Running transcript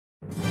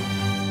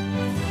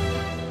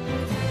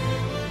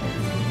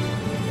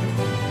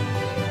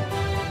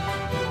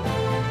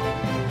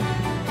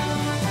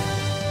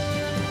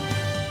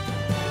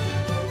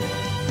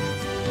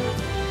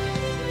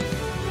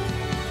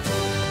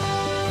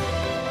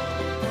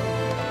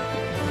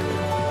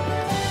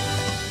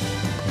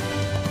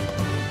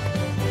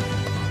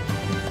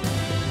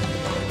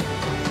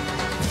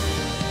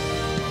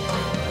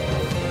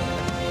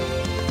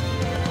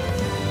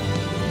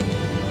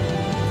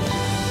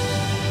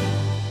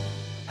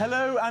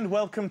Hello and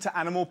welcome to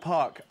Animal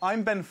Park.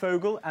 I'm Ben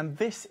Fogle and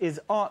this is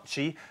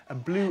Archie, a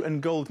blue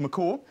and gold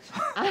macaw.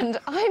 And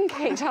I'm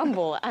Kate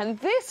Humble, and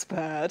this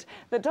bird,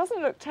 that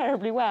doesn't look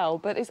terribly well,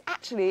 but is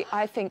actually,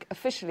 I think,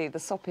 officially the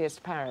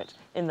soppiest parrot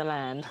in the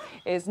land,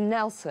 is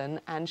Nelson,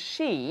 and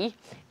she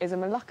is a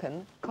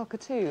Moluccan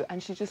cockatoo,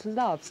 and she just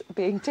loves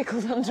being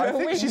tickled under her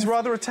wings. I think she's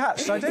rather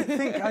attached. I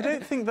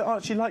don't think that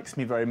Archie likes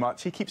me very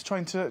much. He keeps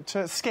trying to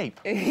escape.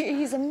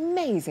 He's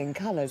amazing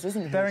colours,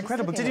 isn't he? They're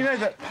incredible. Did you know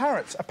that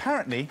parrots,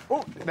 apparently...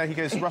 Oh, there he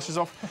goes, rushes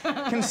off,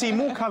 can see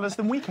more colours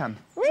than we can.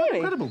 Really?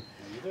 Incredible.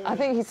 I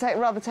think he's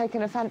rather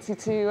taken a fancy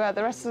to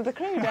the rest of the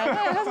crew down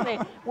there, hasn't he?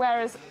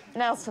 Whereas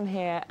Nelson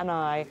here and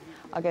I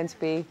are going to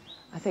be,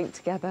 I think,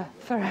 together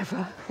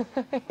forever.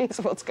 Here's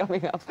what's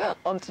coming up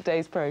on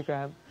today's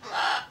programme.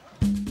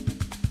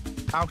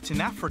 Out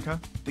in Africa,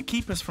 the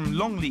keepers from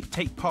Longleat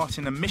take part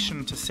in a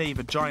mission to save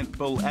a giant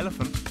bull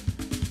elephant.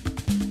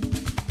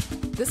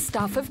 The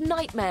stuff of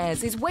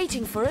nightmares is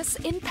waiting for us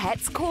in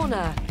Pet's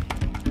Corner.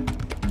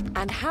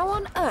 And how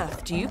on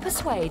earth do you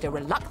persuade a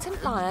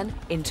reluctant lion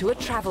into a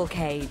travel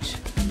cage?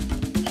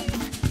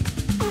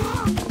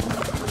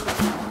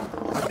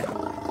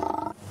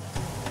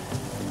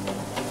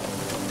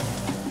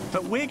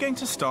 But we're going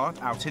to start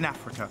out in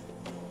Africa.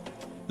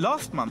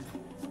 Last month,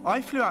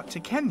 I flew out to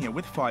Kenya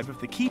with 5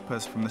 of the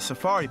keepers from the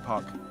safari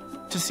park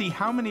to see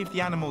how many of the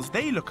animals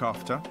they look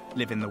after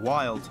live in the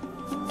wild.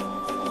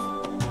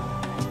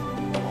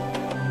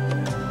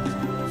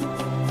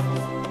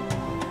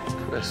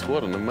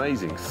 What an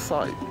amazing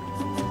sight.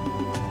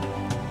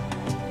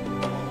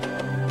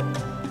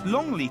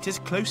 Longleat is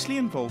closely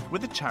involved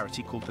with a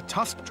charity called the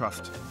Tusk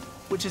Trust,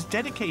 which is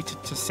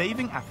dedicated to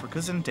saving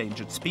Africa's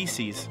endangered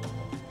species.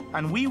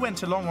 And we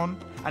went along on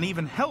and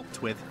even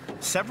helped with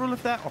several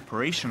of their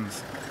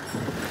operations.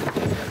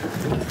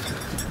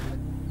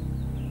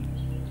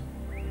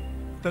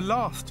 The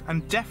last,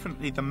 and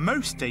definitely the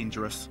most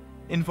dangerous,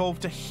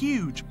 involved a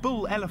huge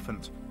bull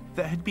elephant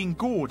that had been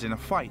gored in a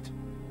fight.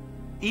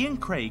 Ian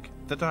Craig,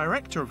 the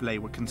director of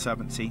Lewa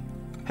Conservancy,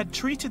 had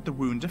treated the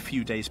wound a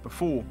few days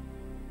before,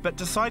 but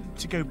decided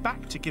to go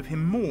back to give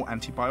him more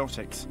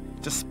antibiotics,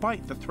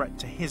 despite the threat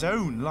to his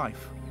own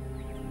life.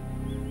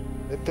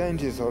 The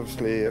danger is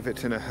obviously, if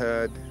it's in a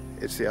herd,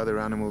 it's the other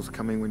animals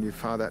coming. When you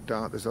fire that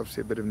dart, there's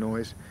obviously a bit of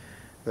noise.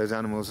 Those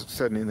animals,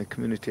 certainly in the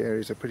community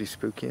areas, are pretty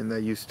spooky, and they're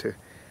used to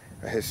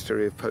a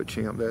history of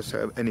poaching up there,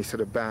 so any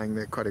sort of bang,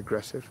 they're quite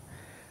aggressive.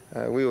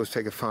 We always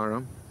take a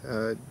firearm,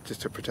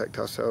 just to protect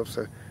ourselves,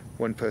 so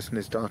one person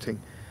is darting,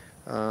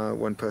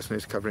 one person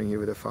is covering you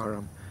with a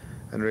firearm.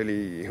 And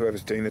really,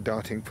 whoever's doing the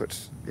darting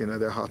puts,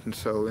 their heart and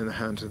soul in the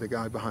hands of the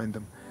guy behind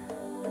them.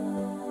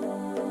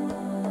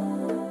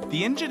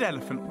 The injured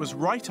elephant was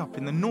right up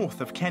in the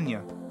north of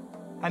Kenya,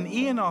 and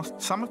Ian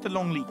asked some of the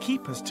Longleat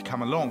keepers to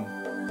come along.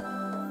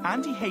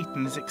 Andy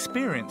Hayton is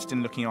experienced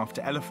in looking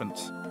after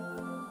elephants.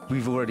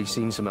 We've already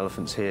seen some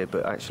elephants here,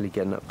 but actually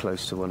getting up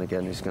close to one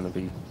again is going to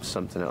be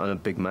something. And a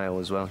big male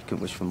as well,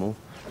 couldn't wish for more.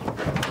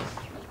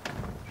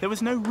 There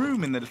was no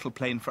room in the little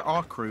plane for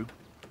our crew,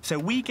 so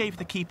we gave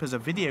the keepers a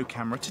video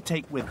camera to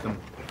take with them.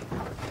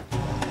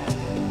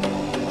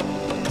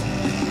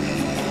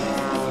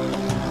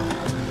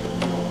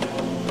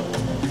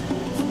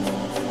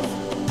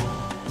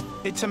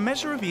 It's a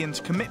measure of Ian's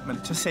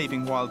commitment to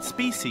saving wild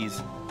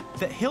species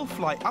that he'll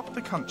fly up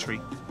the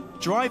country,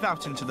 drive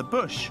out into the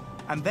bush,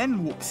 and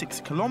then walk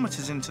 6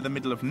 kilometres into the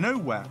middle of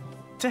nowhere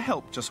to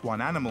help just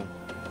one animal.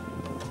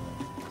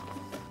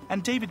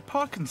 And David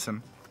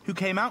Parkinson, who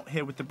came out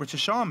here with the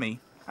British Army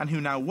and who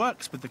now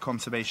works with the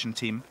conservation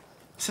team,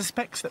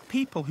 suspects that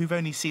people who've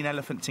only seen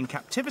elephants in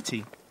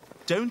captivity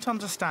don't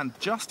understand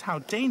just how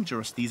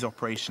dangerous these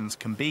operations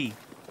can be.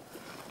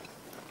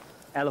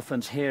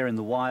 Elephants here in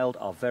the wild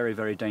are very,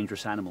 very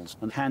dangerous animals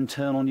and can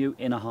turn on you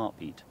in a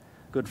heartbeat.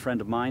 A good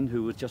friend of mine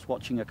who was just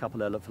watching a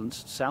couple of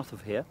elephants south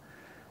of here,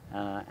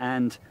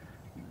 and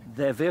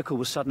their vehicle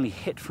was suddenly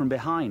hit from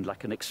behind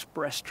like an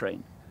express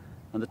train,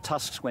 and the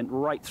tusks went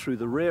right through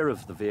the rear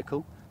of the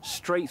vehicle,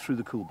 straight through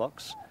the cool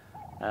box,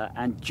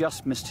 and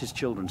just missed his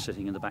children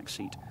sitting in the back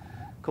seat.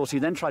 Of course, he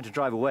then tried to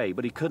drive away,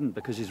 but he couldn't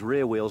because his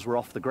rear wheels were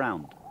off the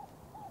ground.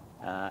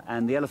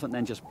 And the elephant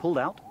then just pulled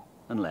out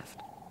and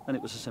left. And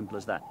it was as simple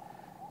as that.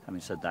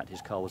 Having said that,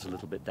 his car was a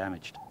little bit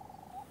damaged.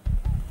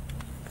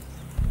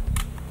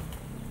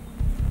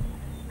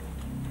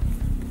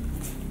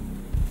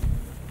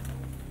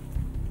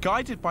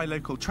 Guided by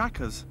local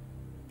trackers,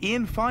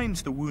 Ian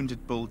finds the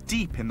wounded bull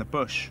deep in the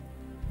bush.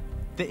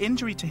 The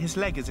injury to his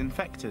leg is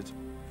infected,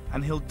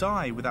 and he'll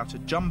die without a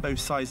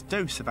jumbo-sized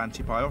dose of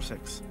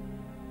antibiotics.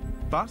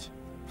 But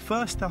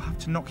first they'll have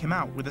to knock him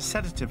out with a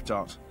sedative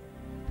dart.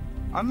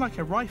 Unlike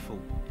a rifle,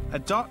 a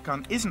dart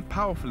gun isn't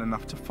powerful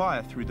enough to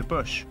fire through the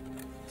bush,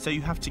 so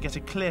you have to get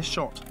a clear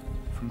shot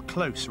from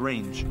close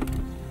range.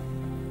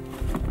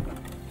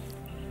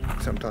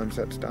 Sometimes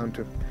that's down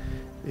to,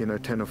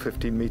 10 or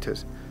 15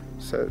 metres.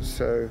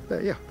 So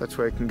yeah, that's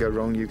where it can go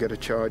wrong. You get a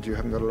charge, you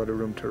haven't got a lot of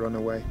room to run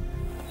away.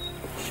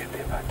 Should be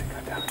about to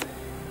go down.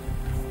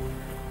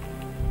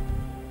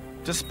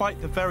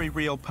 Despite the very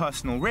real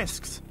personal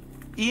risks,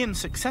 Ian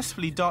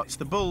successfully darts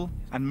the bull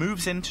and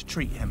moves in to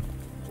treat him.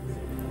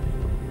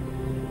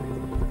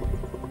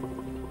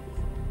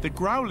 The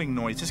growling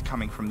noise is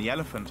coming from the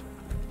elephant.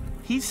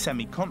 He's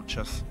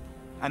semi-conscious,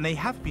 and they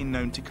have been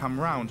known to come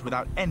round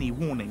without any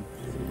warning.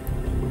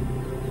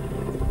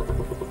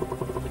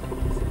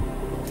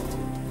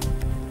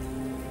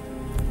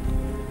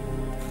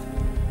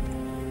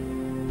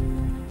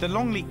 The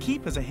Longleat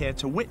keepers are here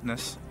to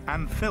witness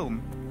and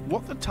film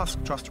what the Tusk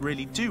Trust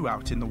really do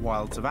out in the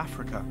wilds of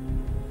Africa.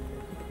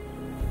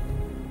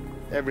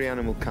 Every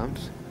animal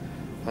counts,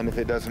 and if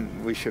it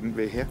doesn't, we shouldn't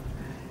be here.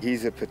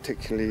 He's a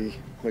particularly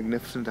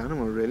magnificent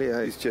animal, really.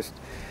 He's just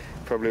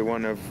probably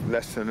one of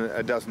less than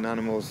a dozen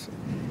animals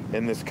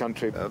in this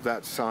country of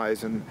that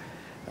size and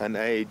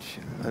age,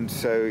 and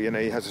so, you know,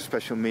 he has a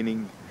special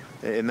meaning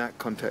in that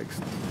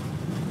context.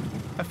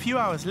 A few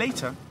hours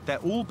later, they're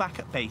all back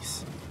at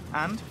base,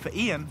 and for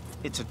Ian,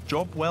 it's a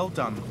job well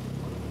done.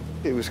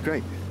 It was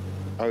great.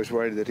 I was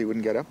worried that he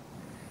wouldn't get up.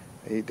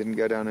 He didn't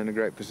go down in a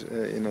great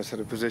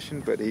sort of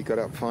position, but he got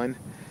up fine.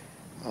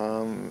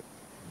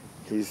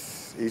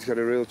 He's got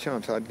a real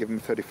chance. I'd give him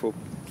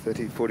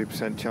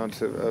 40%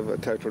 chance of a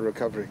total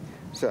recovery.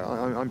 So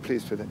I'm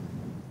pleased with it.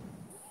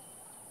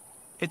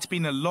 It's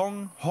been a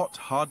long, hot,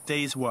 hard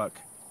day's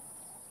work.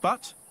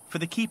 But for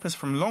the keepers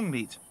from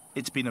Longleat,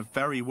 it's been a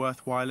very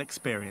worthwhile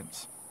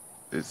experience.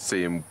 It's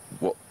seeing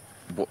what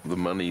the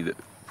money that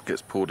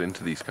gets poured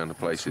into these kind of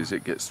places,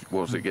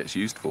 what it gets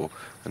used for,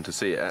 and to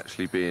see it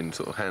actually being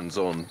sort of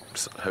hands-on,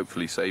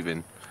 hopefully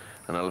saving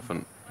an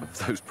elephant of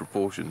those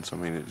proportions. I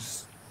mean,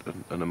 it's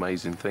an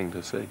amazing thing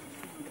to see.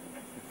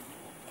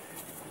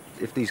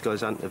 If these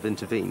guys hadn't have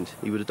intervened,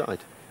 he would have died.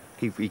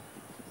 You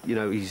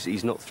know,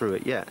 he's not through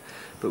it yet,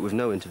 but with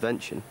no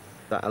intervention,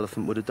 that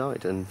elephant would have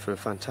died. And for a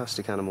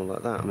fantastic animal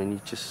like that, I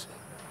mean,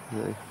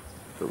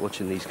 but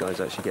watching these guys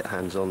actually get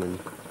hands-on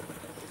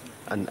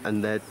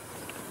and they're,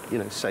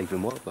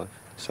 saving wildlife.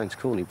 Sounds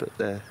corny, but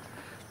they're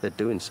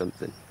doing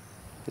something.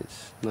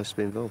 It's nice to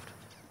be involved.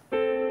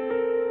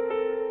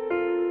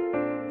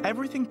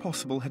 Everything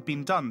possible had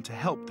been done to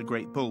help the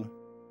great bull,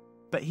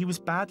 but he was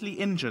badly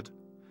injured,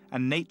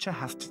 and nature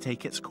has to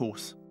take its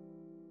course.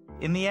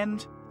 In the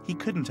end, he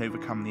couldn't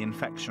overcome the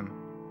infection,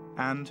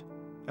 and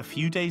a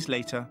few days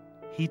later,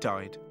 he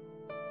died.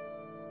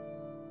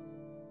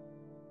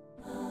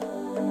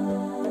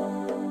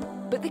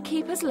 But the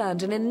keepers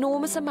learned an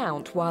enormous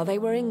amount while they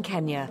were in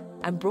Kenya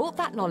and brought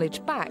that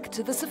knowledge back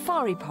to the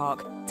safari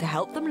park to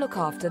help them look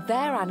after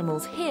their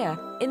animals here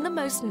in the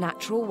most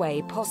natural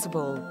way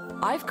possible.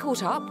 I've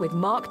caught up with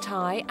Mark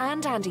Tye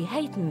and Andy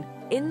Hayton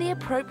in the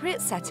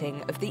appropriate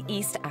setting of the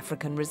East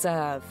African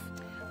Reserve.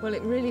 Well,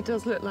 it really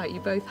does look like you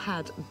both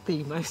had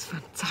the most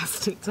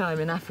fantastic time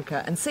in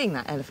Africa, and seeing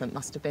that elephant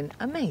must have been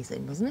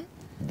amazing, wasn't it?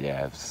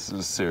 Yeah, it was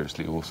a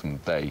seriously awesome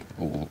day.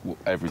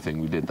 Everything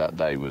we did that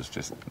day was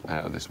just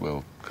out of this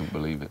world. Couldn't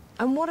believe it.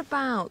 And what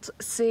about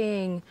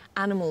seeing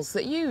animals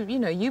that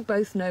you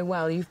both know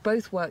well? You've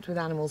both worked with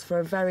animals for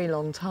a very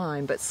long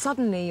time, but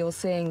suddenly you're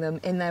seeing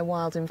them in their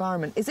wild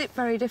environment. Is it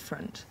very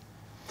different?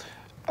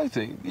 I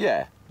think,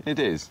 yeah, it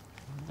is.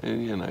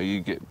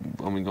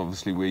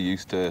 Obviously we're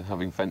used to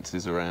having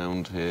fences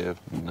around here,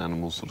 and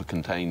animals sort of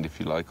contained, if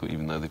you like, or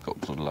even though they've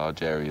got sort of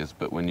large areas.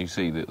 But when you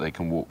see that they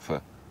can walk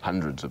for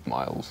hundreds of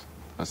miles,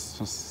 that's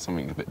just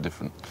something a bit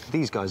different.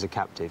 These guys are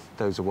captive,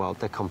 those are wild.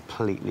 They're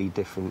completely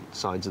different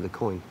sides of the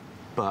coin.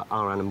 But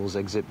our animals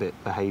exhibit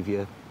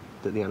behaviour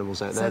that the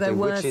animals out there do,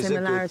 which is a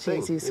good thing. So there were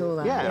similarities, you saw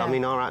that? Yeah, I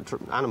mean, our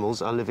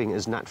animals are living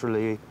as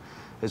naturally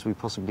as we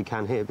possibly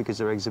can here because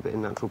they're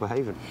exhibiting natural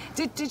behaviour.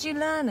 Did you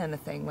learn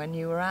anything when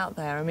you were out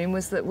there? I mean,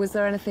 was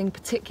there anything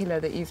particular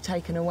that you've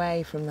taken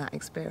away from that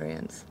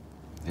experience?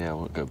 Yeah, I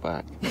won't go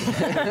back.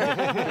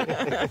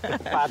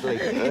 Badly.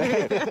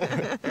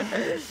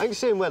 I can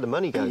see where the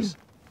money goes.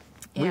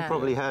 Yeah. We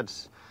probably had...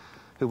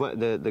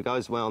 The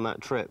guys who went on that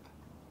trip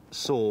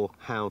saw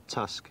how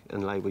Tusk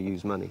and Labour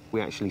use money. We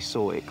actually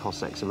saw it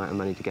costs X amount of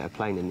money to get a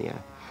plane in the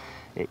air.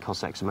 It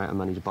costs X amount of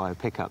money to buy a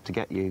pickup to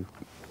get you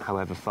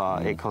however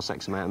far. It costs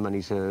X amount of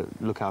money to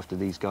look after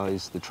these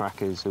guys, the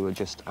trackers, who are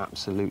just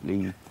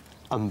absolutely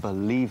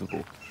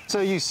unbelievable. So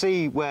you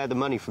see where the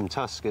money from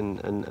Tusk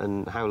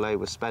and how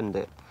Labour spend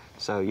it.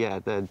 So, yeah,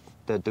 they're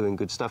doing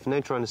good stuff, and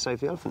they're trying to save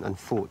the elephant.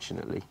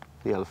 Unfortunately,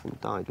 the elephant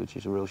died, which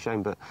is a real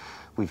shame, but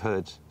we've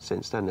heard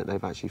since then that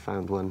they've actually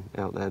found one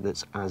out there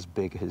that's as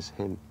big as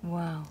him.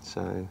 Wow.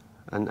 So,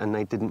 and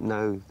they didn't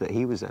know that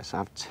he was there, so I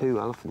have 2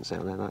 elephants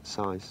out there that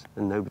size,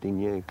 and nobody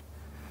knew.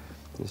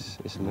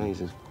 It's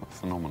amazing.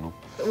 Phenomenal.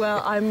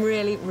 Well, I'm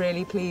really,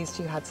 really pleased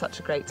you had such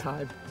a great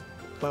time.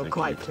 Well,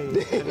 quite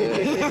pleased.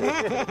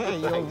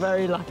 You're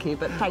very lucky,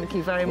 but thank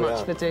you very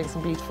much for doing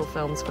some beautiful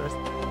films for us.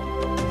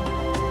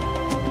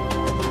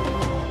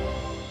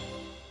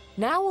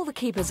 Now all the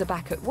keepers are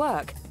back at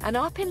work, and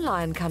up in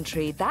lion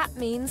country, that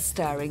means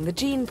stirring the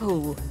gene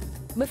pool.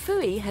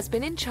 Mafui has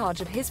been in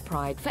charge of his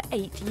pride for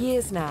 8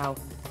 years now,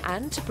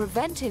 and to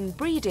prevent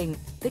inbreeding,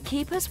 the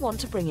keepers want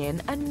to bring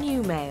in a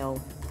new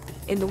male.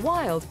 In the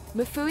wild,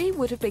 Mafui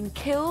would have been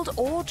killed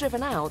or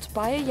driven out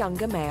by a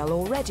younger male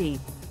already,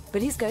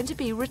 but he's going to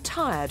be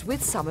retired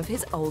with some of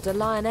his older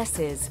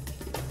lionesses.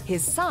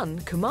 His son,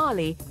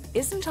 Kumali,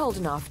 isn't old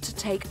enough to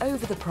take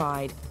over the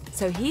pride,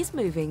 so he's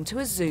moving to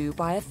a zoo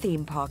by a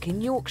theme park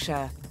in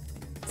Yorkshire.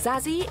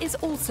 Zazie is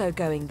also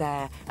going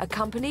there,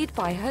 accompanied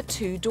by her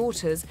 2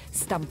 daughters,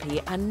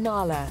 Stumpy and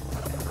Nala.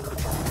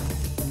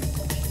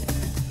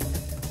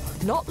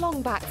 Not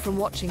long back from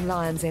watching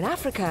lions in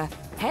Africa,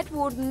 Head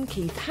Warden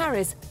Keith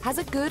Harris has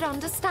a good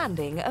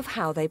understanding of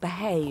how they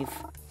behave.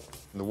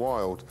 In the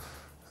wild,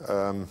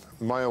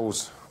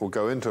 males will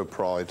go into a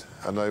pride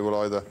and they will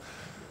either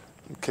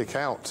kick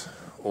out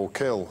or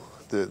kill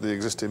the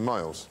existing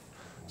males.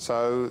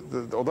 So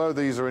although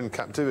these are in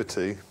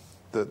captivity,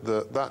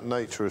 that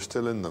nature is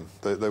still in them.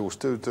 They will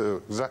still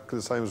do exactly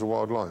the same as a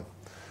wild lion.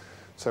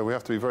 So we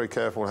have to be very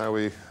careful how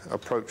we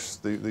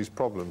approach these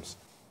problems.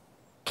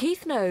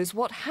 Keith knows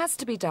what has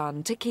to be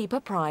done to keep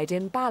a pride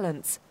in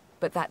balance,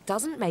 but that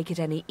doesn't make it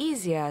any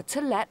easier to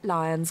let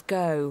lions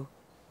go.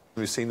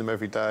 We've seen them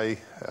every day,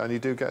 and you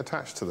do get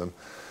attached to them.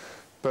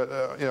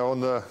 But, you know,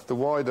 on the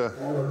wider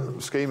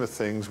scheme of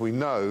things, we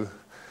know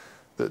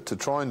that to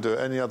try and do it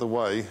any other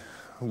way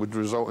would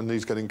result in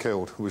these getting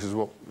killed, which is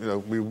what, you know,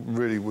 we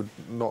really would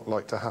not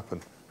like to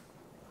happen.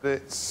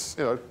 It's,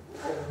 you know,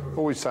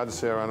 always sad to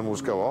see our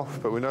animals go off,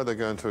 but we know they're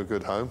going to a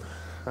good home.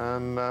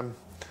 And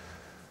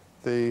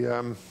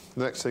the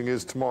next thing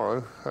is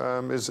tomorrow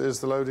is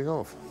the loading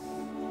of.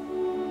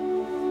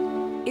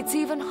 It's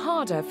even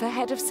harder for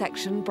Head of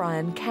Section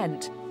Brian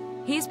Kent.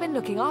 He's been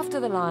looking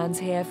after the lions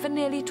here for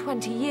nearly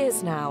 20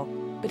 years now,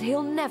 but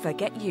he'll never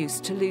get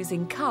used to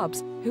losing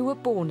cubs who were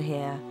born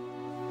here.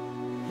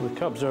 The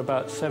cubs are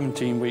about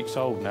 17 weeks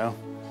old now.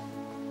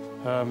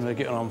 They're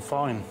getting on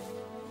fine.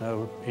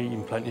 They're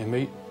eating plenty of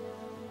meat,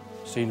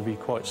 seem to be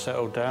quite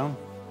settled down.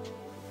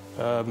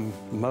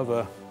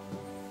 Mother,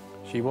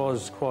 she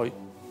was quite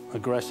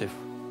aggressive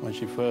when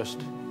she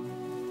first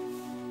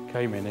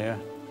came in here.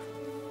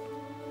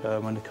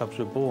 When the cubs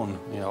were born,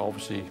 you know,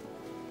 obviously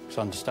it's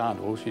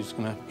understandable, she's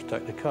going to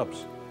protect the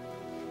cubs.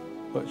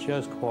 But she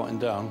has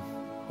quietened down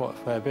quite a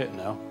fair bit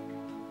now,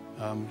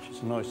 which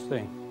is a nice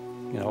thing.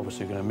 You know,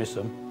 obviously going to miss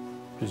them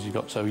because you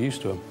got so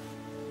used to them.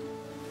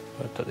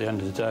 But at the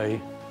end of the day,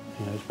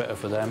 you know, it's better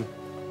for them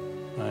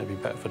and it'd be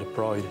better for the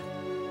pride.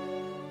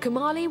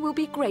 Kumali will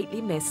be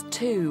greatly missed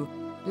too.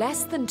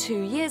 Less than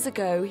 2 years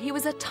ago, he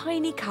was a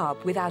tiny cub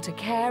without a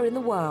care in the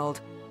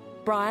world.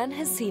 Brian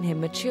has seen him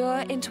mature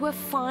into a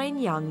fine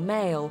young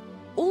male,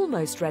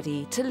 almost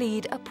ready to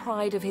lead a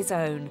pride of his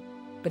own.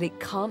 But it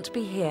can't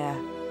be here.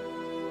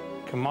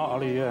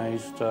 Kumali, yeah,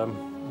 he's a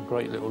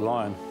great little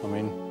lion. I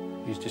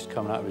mean, he's just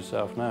coming out of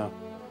himself now.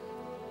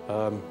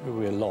 It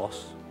will be a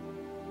loss,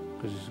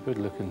 because he's a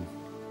good-looking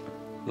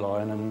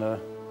lion and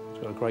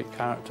he's got a great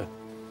character.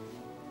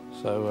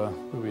 So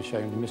we'll be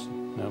ashamed to miss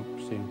him, you know,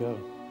 see him go.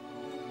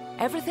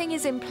 Everything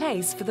is in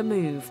place for the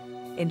move.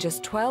 In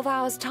just 12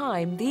 hours'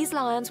 time, these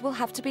lions will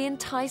have to be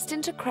enticed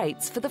into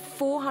crates for the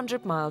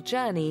 400-mile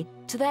journey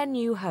to their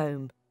new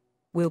home.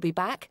 We'll be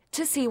back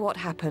to see what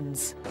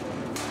happens.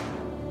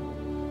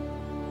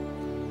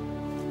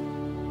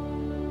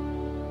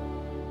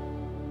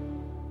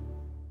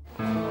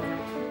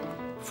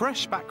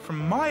 Fresh back from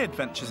my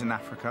adventures in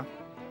Africa,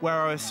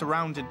 where I was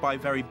surrounded by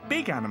very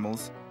big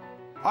animals,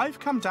 I've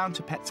come down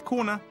to Pet's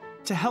Corner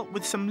to help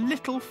with some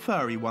little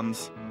furry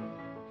ones.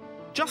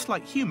 Just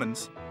like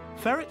humans,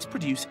 ferrets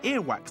produce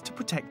earwax to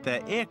protect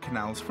their ear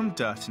canals from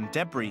dirt and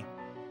debris.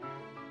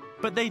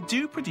 But they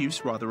do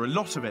produce rather a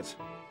lot of it,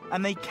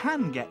 and they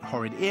can get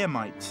horrid ear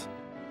mites.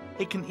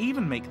 It can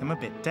even make them a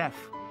bit deaf.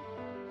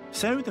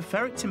 So the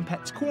ferrets in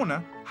Pet's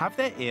Corner have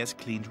their ears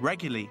cleaned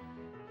regularly.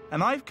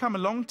 And I've come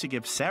along to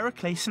give Sarah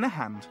Clayson a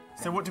hand.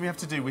 So what do we have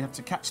to do? We have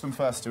to catch them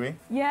first, do we?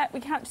 Yeah,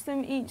 we catch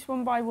them each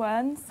one by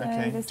one. So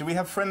okay. Do we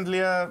have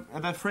are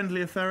there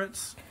friendlier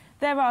ferrets?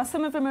 There are.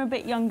 Some of them are a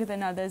bit younger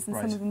than others, and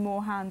right. some of them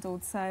more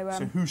handled. So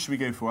who should we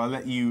go for? I'll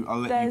let you.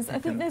 I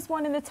think there's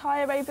one in the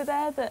tyre over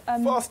there that.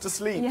 Fast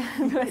asleep. Yeah,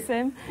 bless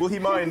him. Will he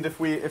mind if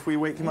we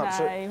wake him up?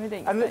 No, we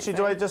don't. And literally,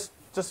 do I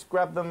just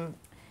grab them?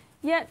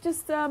 Yeah,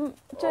 just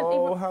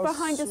gently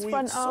behind his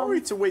front arm.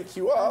 Sorry to wake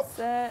you up.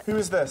 Who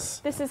is this?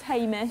 This is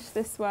Hamish,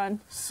 this one.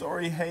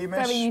 Sorry,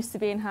 Hamish. Very used to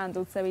being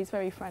handled, so he's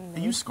very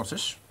friendly. Are you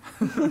Scottish?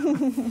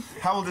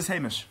 How old is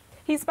Hamish?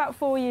 He's about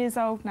 4 years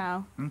old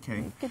now.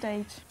 Okay. Good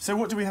age. So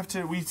what do we have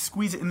to... We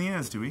squeeze it in the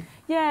ears, do we?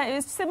 Yeah,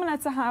 it's similar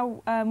to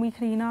how we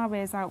clean our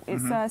ears out.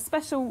 It's a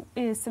special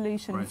ear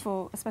solution,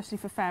 especially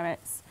for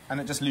ferrets. And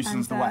it just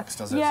loosens the wax,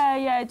 does it?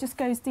 Yeah, it just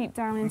goes deep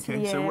down into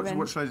the ear. So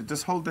what should I do?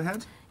 Just hold the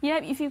head? Yeah,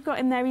 if you've got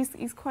him there,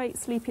 he's quite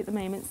sleepy at the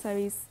moment, so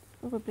he's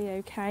probably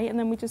okay. And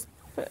then we just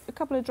put a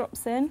couple of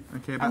drops in.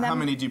 Okay, about how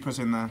many do you put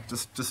in there?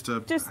 Just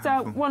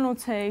one or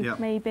two,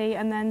 maybe,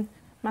 and then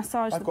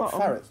massage the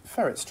bottom. I've got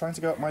ferrets trying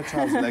to go up my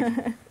child's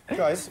leg.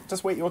 Guys,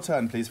 just wait your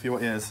turn, please, for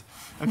your ears.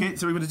 Okay,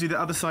 so we're going to do the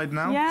other side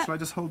now. Yeah. Shall I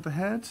just hold the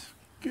head?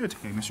 Good,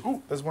 Hamish.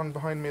 Oh, there's one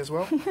behind me as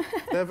well.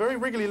 They're very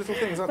wriggly little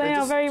things, aren't they? They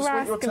are very just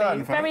wait your rascally,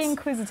 turn, very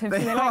inquisitive, so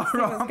they like to see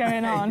what's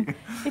going on.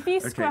 If you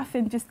scruff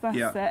in just that's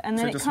it, and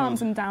then it calms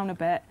them down a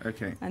bit,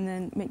 and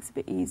then makes it a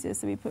bit easier.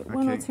 So we put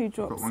 1 or 2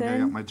 drops got one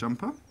going up my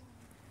jumper.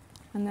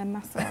 And then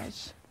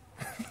massage.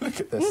 Look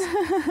at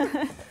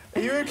this.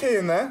 Are you okay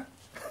in there?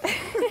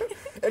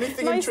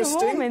 Anything nice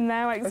interesting? And warm in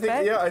there, I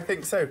expect. I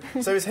think so.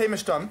 So is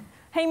Hamish done?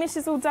 Hamish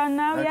is all done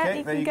now,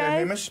 Okay, there you go,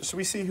 Hamish. Shall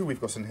we see who we've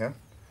got in here?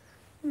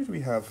 Who do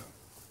we have?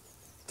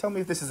 Tell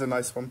me if this is a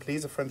nice one,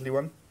 please, a friendly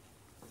one.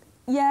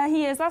 Yeah,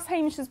 he is. That's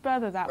Hamish's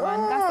brother, that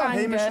one. That's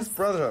Angus. Hamish's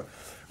brother.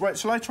 Right,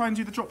 shall I try and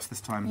do the drops this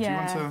time?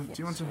 Yeah. Do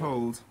you want to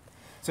hold?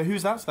 So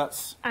who's that?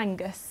 That's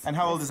Angus. And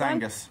how old is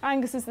Angus?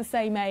 Angus is the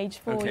same age,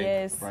 4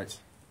 years. Right.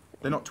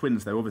 They're not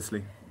twins, though,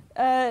 obviously.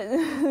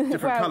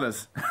 Different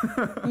colours.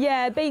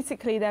 Yeah,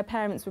 basically their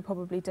parents were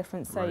probably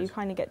different, so you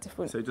kind of get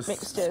different mixtures. So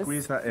just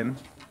squeeze that in.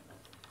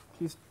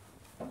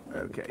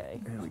 Okay,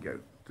 here we go.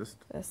 Just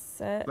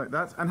like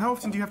that. And how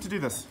often do you have to do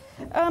this?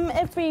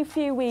 Every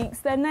few weeks.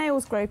 Their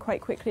nails grow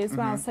quite quickly as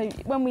well, so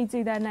when we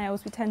do their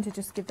nails, we tend to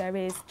just give their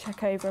ears a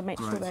check over and make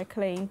sure they're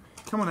clean.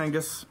 Come on,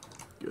 Angus.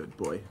 Good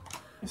boy.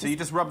 So you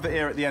just rub the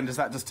ear at the end, is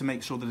that just to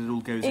make sure that it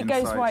all goes inside?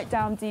 It goes right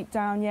down, deep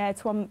down, yeah,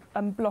 to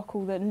unblock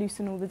all and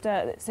loosen all the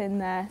dirt that's in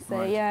there,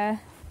 so yeah.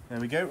 There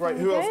we go. Right,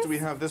 who else do we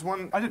have? There's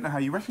one, I don't know how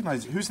you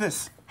recognise it. Who's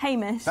this?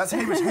 Hamish. That's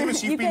Hamish.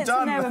 Hamish, you've been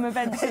done. You get to know him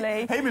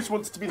eventually. Hamish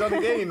wants to be done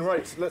again.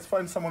 Right, let's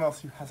find someone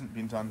else who hasn't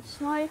been done.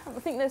 I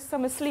think there's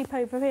some asleep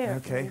over here.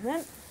 Okay.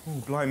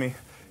 Oh, blimey.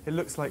 It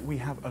looks like we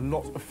have a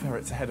lot of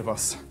ferrets ahead of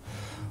us.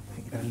 I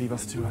think you better leave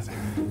us to it.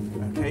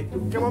 Okay,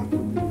 come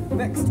on.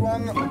 Next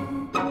one.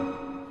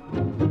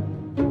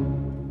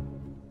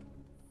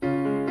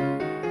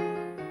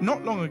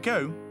 Not long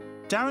ago,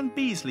 Darren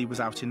Beasley was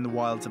out in the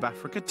wilds of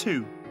Africa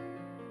too.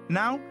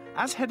 Now,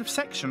 as head of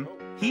section,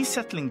 he's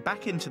settling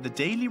back into the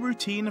daily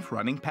routine of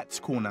running Pets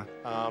Corner.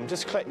 I'm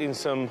just collecting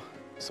some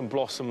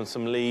blossom and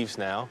some leaves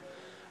now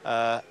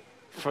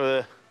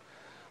for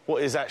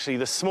what is actually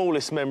the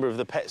smallest member of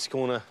the Pets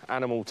Corner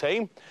animal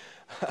team,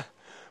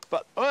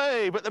 but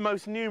the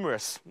most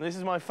numerous. This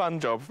is my fun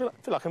job. I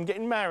feel like I'm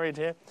getting married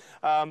here.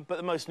 But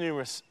the most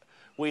numerous.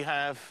 We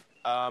have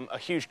a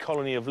huge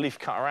colony of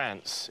leafcutter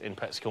ants in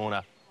Pets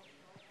Corner.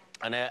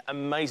 And they're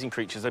amazing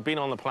creatures. They've been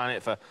on the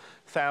planet for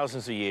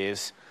thousands of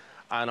years,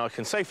 and I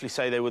can safely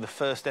say they were the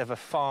first ever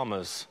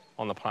farmers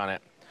on the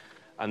planet,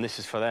 and this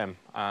is for them.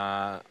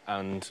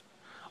 And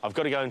I've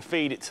got to go and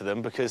feed it to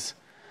them because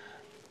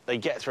they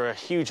get through a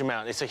huge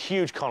amount. It's a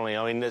huge colony.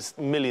 I mean, there's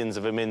millions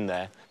of them in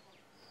there.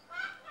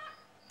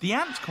 The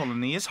ant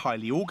colony is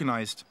highly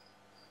organised.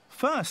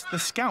 First, the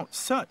scouts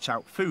search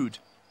out food.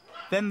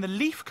 Then the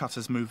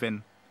leafcutters move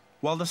in,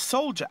 while the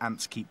soldier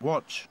ants keep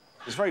watch.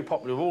 It's very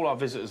popular with all our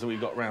visitors that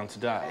we've got around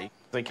today.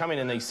 They come in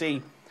and they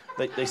see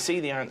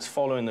the ants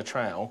following the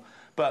trail,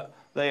 but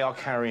they are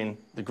carrying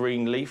the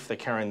green leaf, they're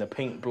carrying the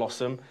pink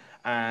blossom,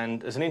 and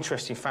there's an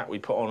interesting fact we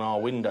put on our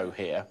window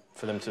here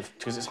for them to,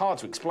 because it's hard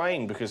to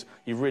explain because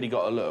you've really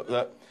got to look,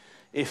 that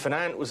if an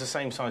ant was the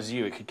same size as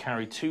you, it could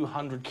carry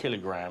 200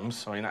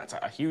 kilograms, I mean, that's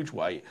a huge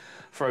weight,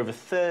 for over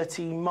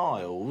 30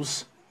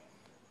 miles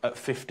at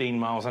 15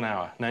 miles an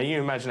hour. Now,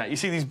 you imagine that. You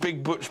see these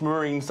big butch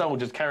marine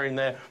soldiers carrying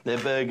their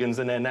bergens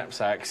and their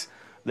knapsacks.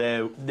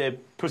 They're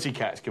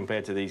pussycats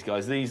compared to these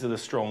guys. These are the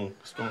strong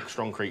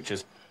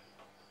creatures.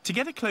 To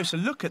get a closer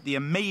look at the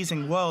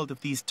amazing world of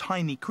these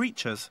tiny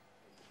creatures,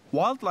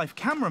 wildlife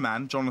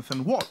cameraman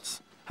Jonathan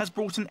Watts has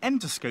brought an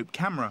endoscope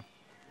camera,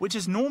 which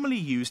is normally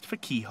used for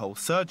keyhole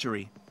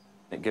surgery.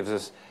 It gives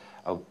us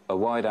a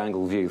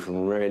wide-angle view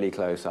from really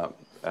close up,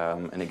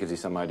 and it gives you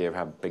some idea of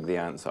how big the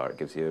ants are. It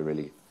gives you a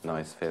really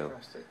nice feel.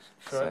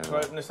 Shall I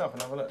open this up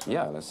and have a look?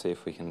 Yeah, let's see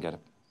if we can get a...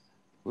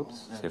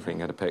 Whoops. See if we can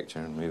get a picture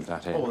and move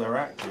that in. Oh, they're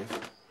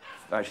active.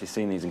 I've actually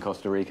seen these in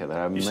Costa Rica.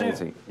 They're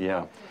amazing.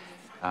 Yeah.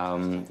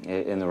 In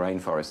the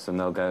rainforests, and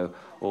they'll go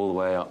all the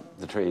way up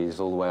the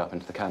trees, all the way up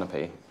into the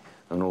canopy,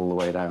 and all the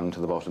way down to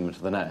the bottom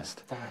into the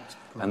nest.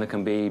 And there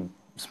can be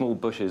small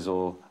bushes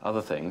or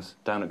other things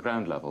down at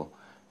ground level,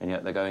 and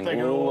yet they're going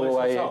all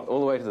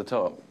the way to the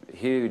top.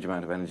 Huge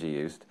amount of energy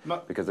used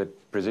because they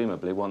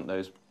presumably want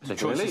those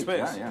particular leaves.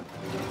 Yeah.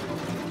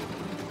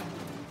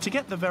 To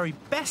get the very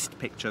best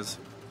pictures,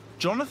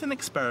 Jonathan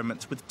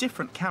experiments with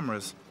different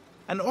cameras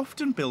and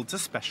often builds a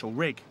special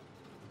rig.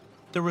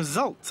 The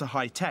results are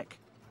high-tech,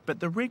 but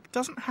the rig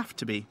doesn't have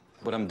to be.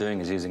 What I'm doing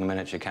is using a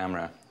miniature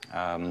camera,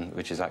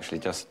 which is actually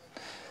just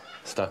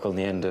stuck on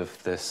the end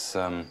of this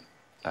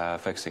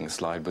focusing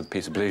slide with a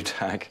piece of blue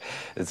tack.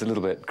 It's a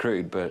little bit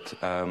crude, but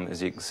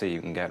as you can see, you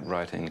can get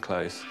right in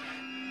close.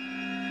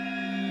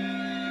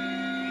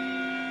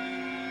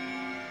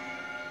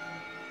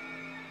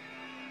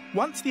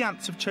 Once the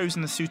ants have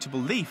chosen a suitable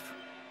leaf,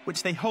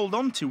 which they hold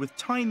onto with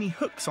tiny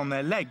hooks on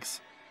their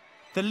legs,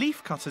 the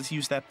leaf cutters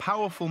use their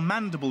powerful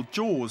mandible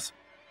jaws,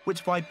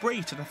 which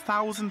vibrate at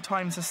 1,000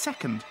 times a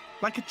second,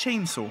 like a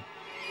chainsaw.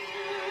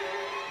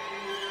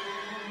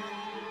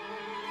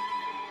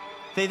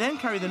 They then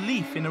carry the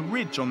leaf in a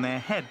ridge on their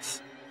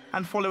heads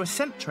and follow a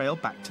scent trail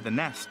back to the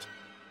nest.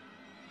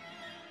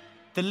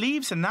 The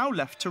leaves are now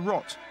left to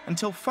rot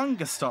until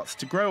fungus starts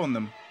to grow on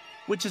them,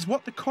 which is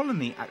what the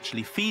colony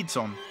actually feeds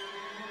on.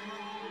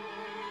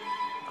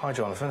 Hi,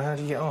 Jonathan. How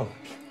do you get on?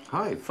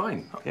 Hi,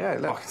 fine. Yeah,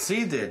 look. I can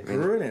see you did.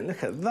 Brilliant.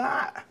 Look at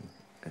that.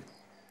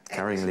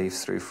 Carrying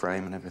leaves through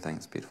frame and everything.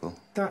 It's beautiful.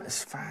 That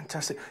is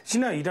fantastic. Do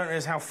you know, you don't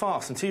realise how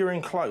fast, until you're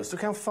in close,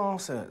 look how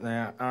fast they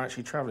are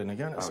actually travelling. They're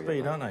going at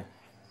speed, aren't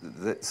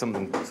they? Some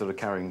of them sort of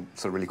carrying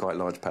sort of really quite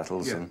large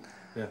petals, and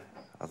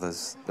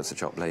others, that's a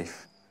chopped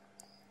leaf.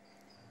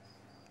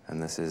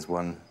 And this is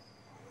one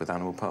with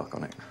Animal Park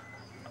on it.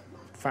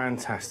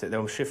 Fantastic.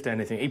 They'll shift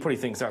anything. He probably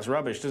thinks that's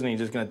rubbish, doesn't he? He's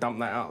just going to dump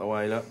that out of the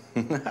way, look.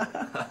 No,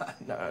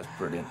 that's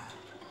brilliant.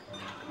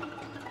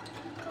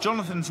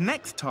 Jonathan's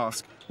next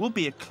task will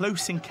be a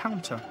close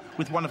encounter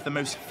with one of the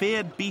most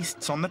feared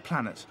beasts on the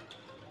planet,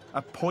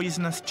 a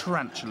poisonous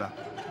tarantula.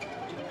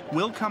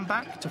 We'll come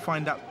back to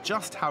find out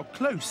just how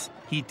close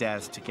he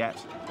dares to get.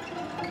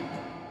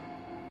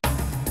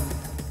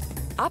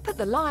 Up at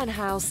the Lion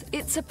House,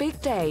 it's a big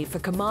day for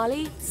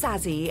Kamali,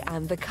 Zazie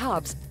and the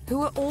cubs,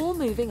 who are all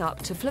moving up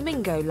to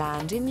Flamingo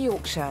Land in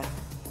Yorkshire.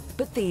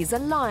 But these are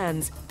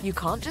lions. You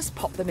can't just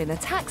pop them in a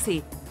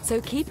taxi, so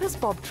keepers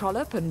Bob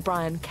Trollope and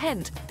Brian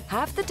Kent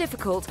have the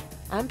difficult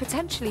and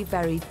potentially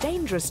very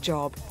dangerous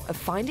job of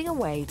finding a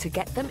way to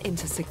get them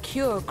into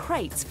secure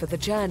crates for the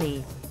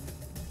journey.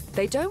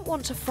 They don't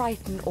want to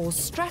frighten or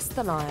stress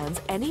the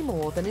lions any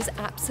more than is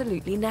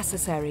absolutely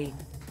necessary.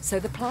 So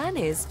the plan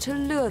is to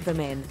lure them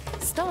in,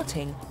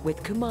 starting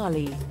with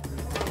Kamali.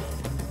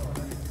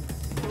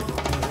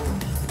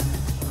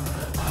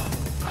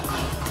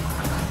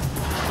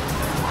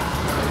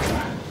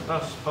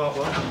 That's part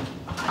one.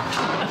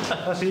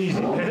 That's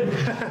easy.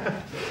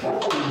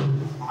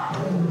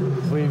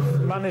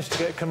 We've managed to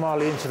get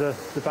Kamali into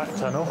the back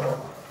tunnel.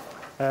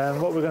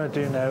 And what we're going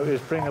to do now is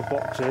bring a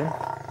box in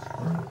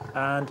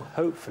and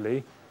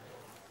hopefully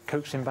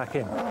coax him back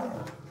in.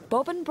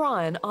 Bob and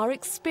Brian are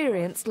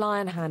experienced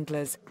lion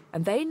handlers,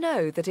 and they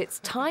know that it's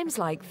times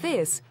like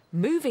this,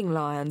 moving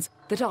lions,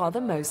 that are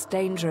the most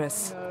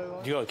dangerous.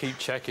 You've got to keep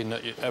checking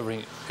that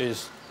everything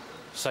is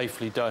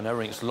safely done,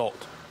 everything's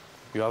locked.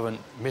 You haven't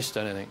missed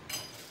anything,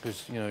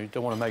 because, you know, you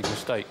don't want to make a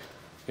mistake,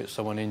 get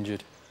someone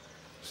injured.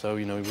 So,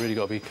 you know, you've really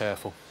got to be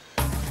careful.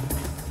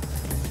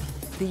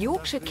 The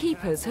Yorkshire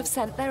keepers have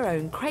sent their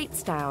own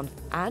crates down,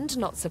 and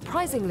not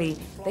surprisingly,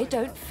 they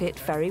don't fit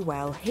very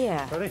well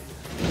here. Ready?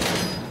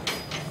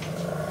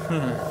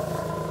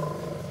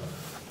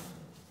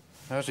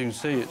 As you can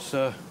see, it's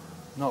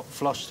not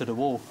flush to the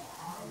wall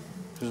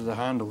because of the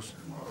handles,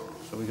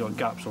 so we've got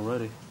gaps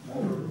already.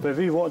 But if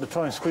you wanted to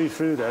try and squeeze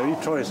through there, you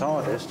try his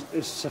hardest.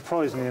 It's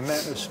surprising the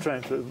amount of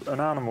strength that an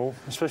animal,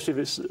 especially if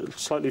it's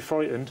slightly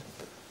frightened,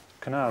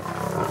 can have.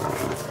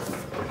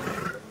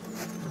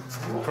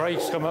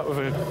 Craig's come up with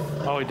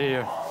an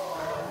idea.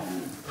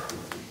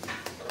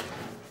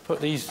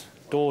 Put these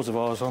doors of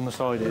ours on the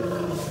side here,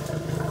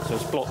 so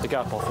it's blocked the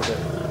gap off a bit,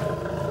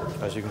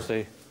 as you can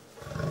see.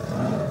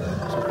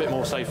 It's a bit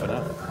more safer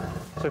now.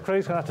 So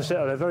Craig's going to have to sit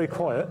out there very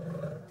quiet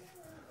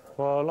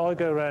while I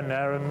go around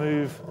there and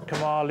move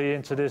Kamali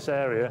into this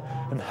area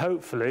and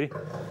hopefully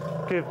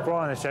give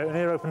Brian a shout and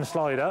he'll open the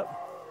slide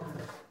up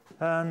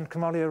and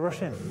Kamali will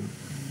rush in.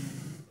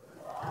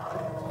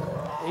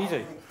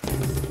 Easy.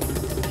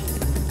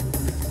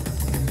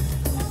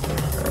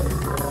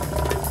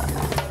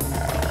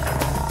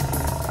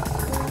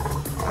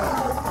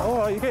 All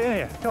right, you get in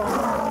here. Come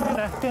on,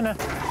 get in there.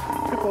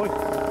 Good boy.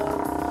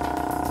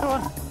 Come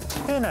on,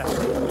 get in there.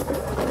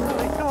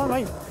 Come on,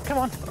 mate. Come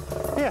on.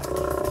 Here.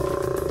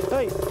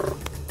 Hey.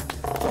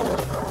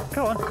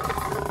 Come on,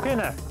 get in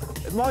there.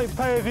 It might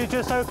pay if you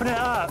just open it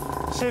up,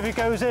 see if it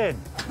goes in.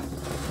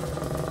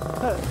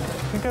 Look,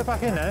 you can go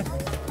back in there.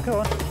 Go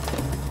on.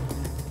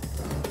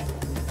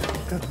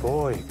 Good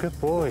boy, good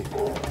boy.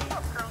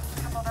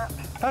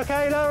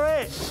 OK, lower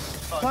it.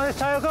 Come on, his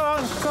tail, go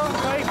on,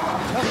 Craig.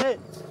 That's it.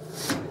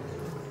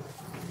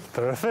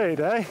 Perfect,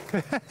 eh?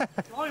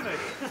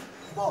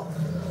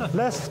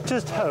 Let's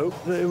just hope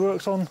that it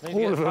works on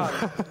all of them.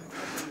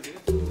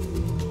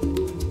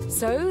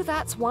 So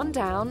that's one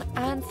down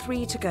and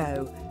 3 to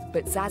go.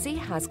 But Zazie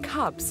has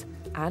cubs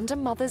and a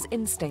mother's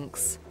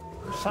instincts.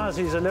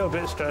 Zazie's a little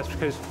bit stressed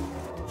because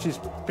she's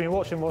been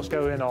watching what's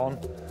going on,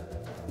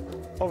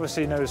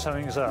 obviously knows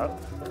something's up.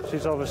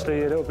 She's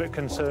obviously a little bit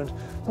concerned,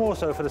 more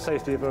so for the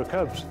safety of her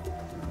cubs,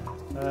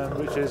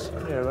 which is,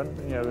 you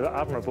know,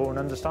 admirable and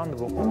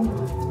understandable.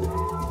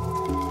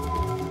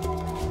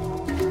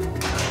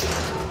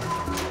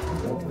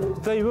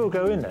 They will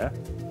go in there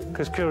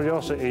because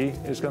curiosity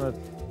is going to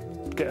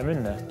get them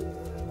in there.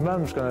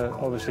 Mum's going to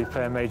obviously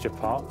play a major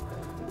part.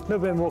 A little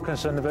bit more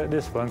concerned about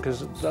this one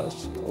because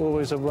that's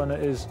always a one that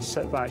is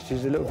set back.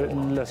 She's a little bit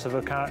less of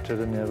a character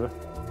than the other.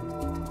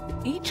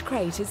 Each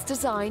crate is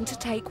designed to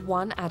take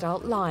one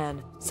adult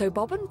lion, so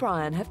Bob and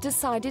Brian have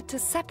decided to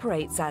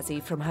separate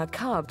Zazie from her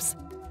cubs.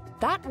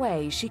 That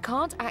way she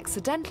can't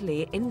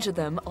accidentally injure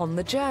them on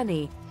the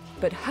journey,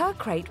 but her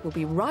crate will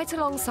be right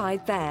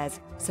alongside theirs,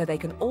 so they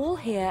can all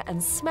hear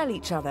and smell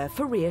each other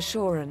for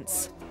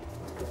reassurance.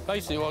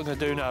 Basically what I'm going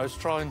to do now is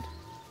try and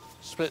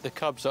split the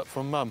cubs up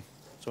from mum.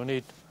 So I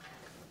need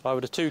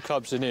either the 2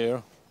 cubs in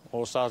here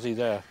or Sazzy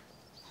there.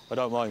 I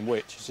don't mind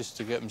which, it's just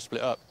to get them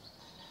split up.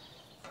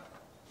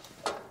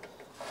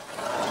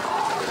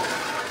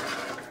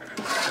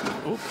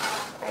 Oop.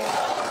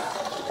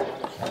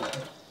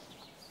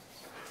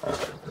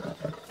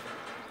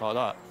 Like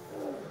that.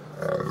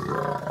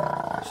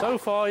 So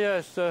far, yeah,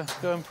 it's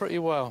going pretty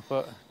well,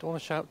 but don't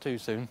want to shout too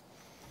soon.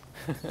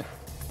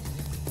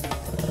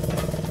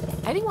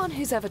 Anyone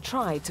who's ever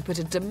tried to put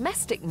a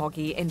domestic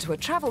moggy into a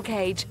travel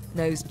cage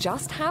knows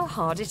just how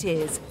hard it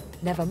is,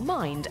 never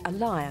mind a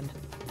lion.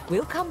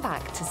 We'll come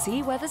back to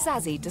see whether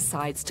Zazzy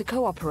decides to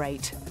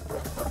cooperate.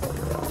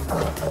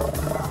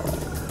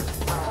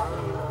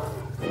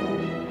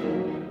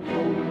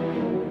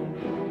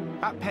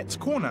 At Pet's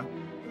Corner,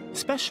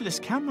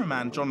 specialist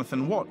cameraman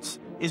Jonathan Watts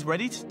is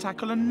ready to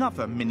tackle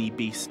another mini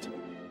beast.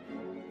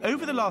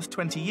 Over the last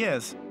 20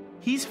 years,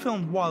 he's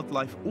filmed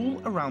wildlife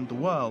all around the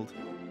world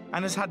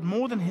and has had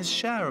more than his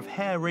share of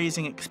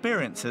hair-raising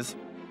experiences.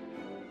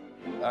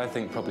 I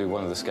think probably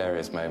one of the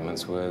scariest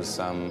moments was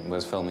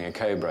filming a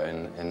cobra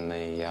in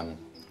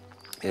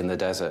the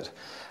desert,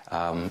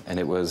 and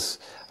I was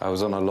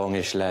on a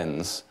longish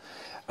lens,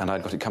 and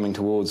I'd got it coming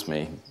towards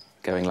me,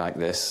 going like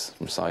this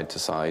from side to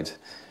side,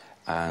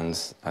 and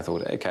I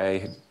thought,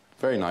 okay,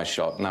 very nice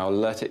shot. Now I'll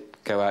let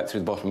it go out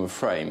through the bottom of the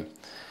frame,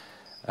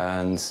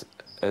 and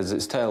as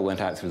its tail went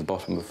out through the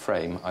bottom of the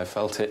frame, I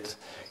felt it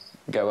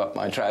go up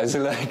my trouser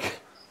leg.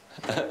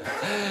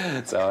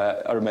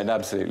 So I remained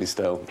absolutely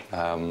still,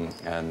 and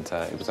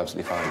it was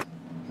absolutely fine.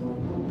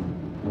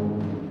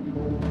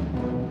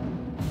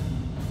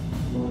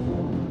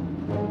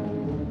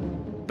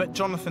 But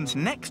Jonathan's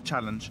next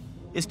challenge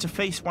is to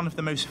face one of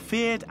the most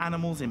feared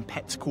animals in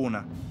Pet's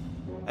Corner,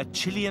 a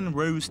Chilean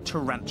rose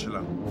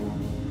tarantula.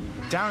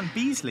 Darren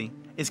Beasley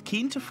is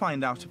keen to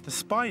find out if the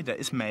spider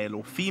is male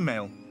or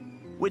female,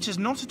 which is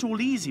not at all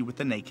easy with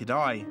the naked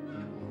eye.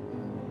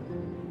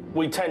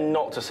 We tend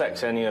not to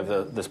sex any of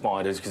the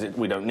spiders because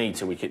we don't need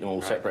to. We keep them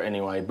all separate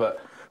anyway.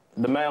 But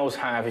the males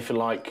have, if you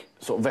like,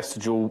 sort of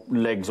vestigial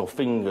legs or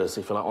fingers,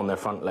 if you like, on their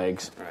front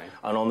legs. Right.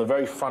 And on the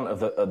very front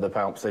of the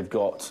palps, they've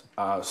got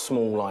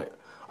small, like,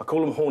 I call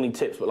them horny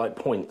tips, but like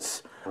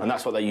points. Right. And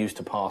that's what they use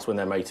to pass when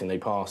they're mating. They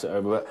pass it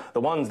over.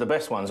 But the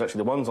best ones, actually,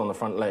 the ones on the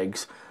front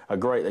legs are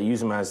great. They use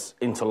them as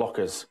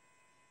interlockers.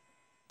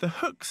 The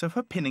hooks are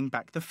for pinning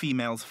back the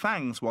female's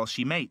fangs while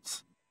she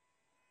mates.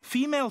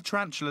 Female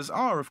tarantulas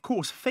are, of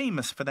course,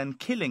 famous for then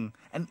killing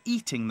and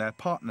eating their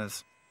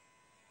partners.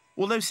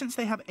 Although since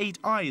they have 8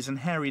 eyes and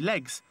hairy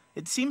legs,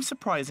 it seems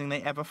surprising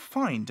they ever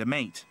find a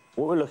mate.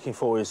 What we're looking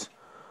for is,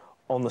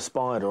 on the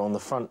spider, on the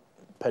front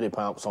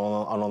pedipalps,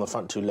 and on the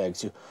front 2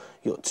 legs, you've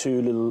got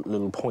 2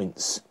 little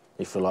points,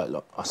 if you like.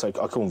 I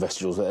call them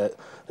vestigials. They're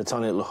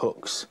tiny little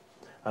hooks.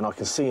 And I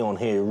can see on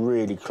here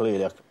really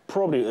clearly,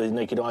 probably with the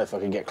naked eye if I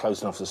could get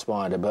close enough to the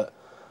spider, but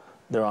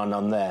there are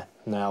none there.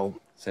 Now,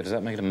 so does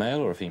that make it a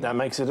male or a female? That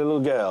makes it a little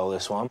girl,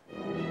 this one.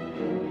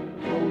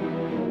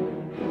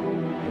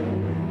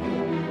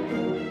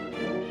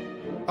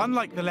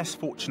 Unlike the less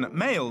fortunate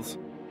males,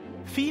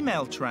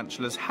 female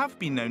tarantulas have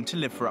been known to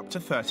live for up to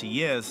 30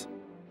 years.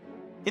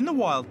 In the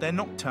wild, they're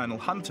nocturnal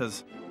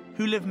hunters,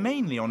 who live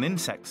mainly on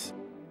insects.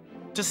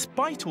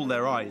 Despite all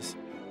their eyes,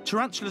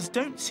 tarantulas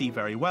don't see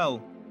very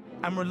well,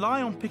 and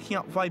rely on picking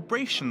up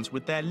vibrations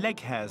with their leg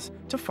hairs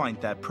to find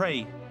their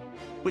prey,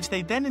 which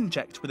they then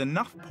inject with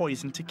enough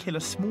poison to kill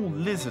a small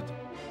lizard.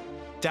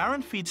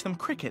 Darren feeds them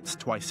crickets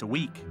twice a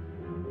week.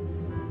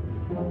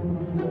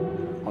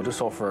 I'll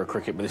just offer her a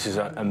cricket, but this is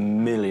a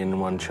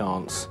 1,000,000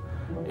 chance.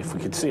 If we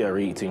could see her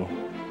eating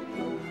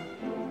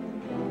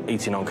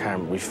on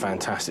camera, it would be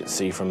fantastic to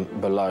see from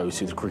below,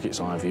 see the cricket's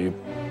eye view.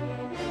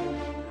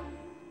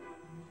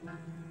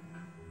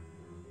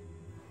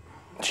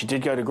 She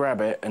did go to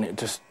grab it, and it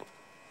just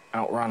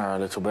outran her a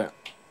little bit.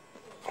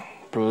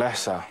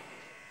 Bless her.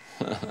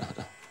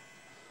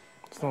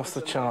 What's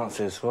the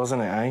chances,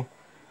 wasn't it, eh?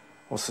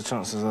 What's the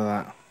chances of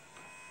that?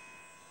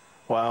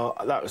 Well,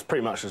 that was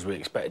pretty much as we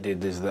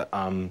expected, is that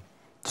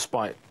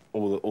despite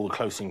all the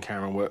close-in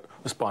camera work,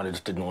 the spider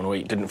just didn't want to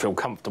eat, didn't feel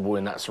comfortable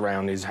in that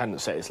surroundings, hadn't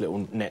set its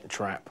little net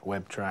trap,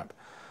 web trap.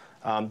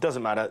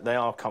 Doesn't matter, they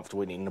are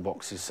comfortable eating the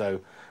boxes,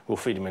 so we'll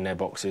feed them in their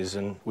boxes,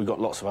 and we've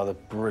got lots of other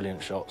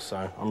brilliant shots,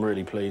 so I'm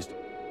really pleased.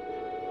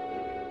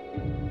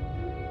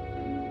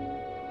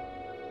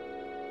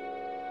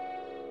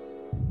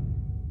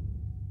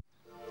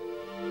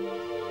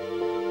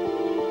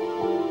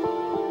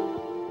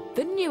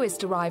 The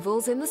newest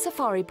arrivals in the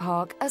safari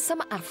park are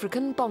some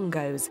African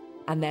bongos,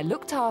 and they're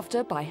looked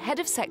after by Head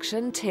of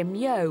Section Tim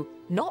Yo,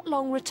 not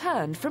long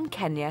returned from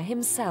Kenya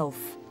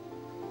himself.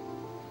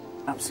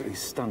 Absolutely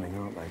stunning,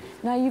 aren't they?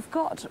 Now you've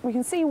got, we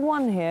can see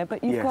one here,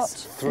 but you've got...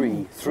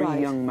 three right.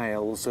 young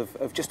males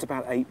of just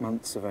about 8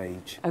 months of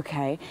age.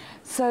 OK,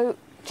 so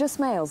just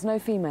males, no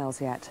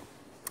females yet?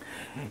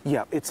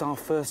 Yeah, it's our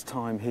first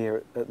time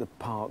here at the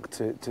park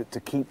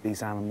to keep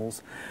these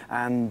animals,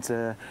 and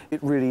it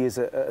really is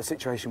a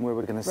situation where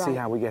we're going to see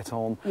how we get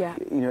on. Yeah.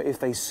 You know, if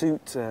they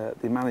suit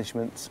the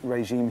management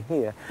regime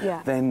here,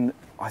 then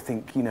I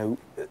think, you know,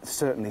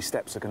 certainly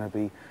steps are going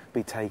to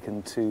be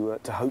taken to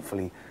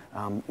hopefully,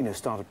 you know,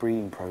 start a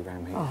breeding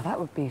programme here. Oh, that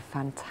would be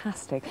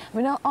fantastic. I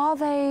mean, are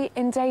they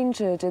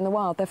endangered in the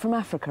wild? They're from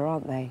Africa,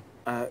 aren't they?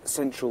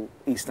 Central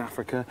East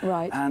Africa.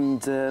 Right.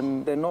 And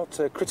they're not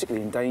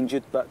critically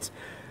endangered, but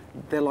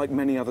they're like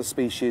many other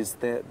species.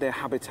 Their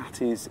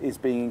habitat is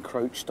being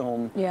encroached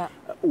on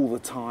all the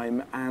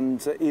time,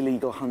 and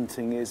illegal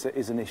hunting is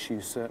an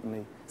issue,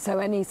 certainly. So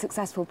any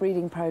successful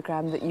breeding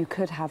programme that you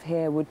could have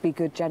here would be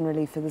good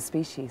generally for the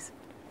species?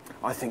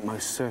 I think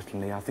most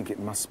certainly. I think it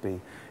must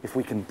be, if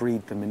we can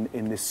breed them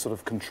in this sort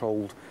of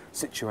controlled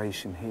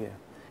situation here.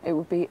 It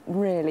would be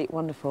really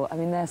wonderful. I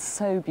mean, they're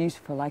so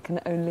beautiful. I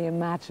can only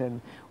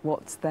imagine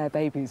what their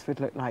babies would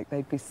look like.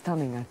 They'd be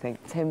stunning, I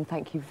think. Tim,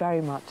 thank you very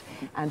much.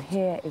 And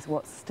here is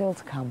what's still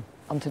to come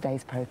on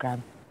today's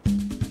programme.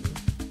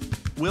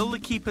 Will the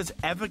keepers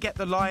ever get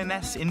the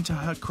lioness into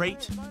her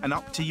crate and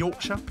up to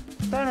Yorkshire?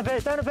 Down a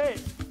bit, down a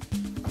bit.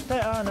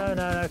 Oh,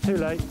 no, too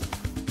late.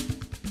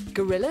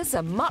 Gorillas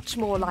are much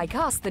more like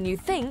us than you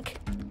think.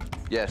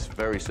 Yes,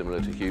 very similar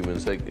to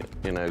humans. They,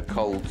 you know,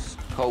 colds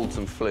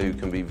and flu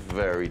can be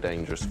very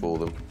dangerous for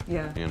them.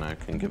 Yeah. You know,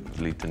 can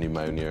lead to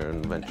pneumonia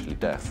and eventually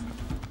death.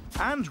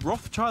 And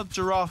Rothschild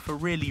giraffe are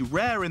really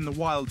rare in the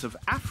wilds of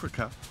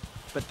Africa,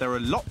 but there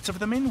are lots of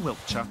them in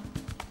Wiltshire.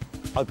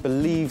 I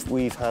believe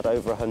we've had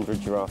over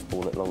 100 giraffe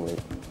born at Longleat.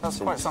 That's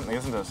quite something,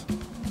 isn't it?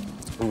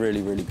 A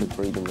really, really good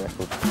breeding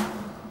record.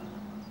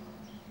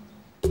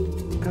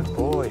 Good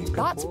boy, good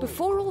But boy.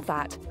 before all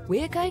that,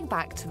 we're going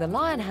back to the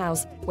Lion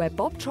House, where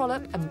Bob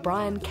Trollope and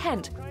Brian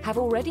Kent have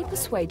already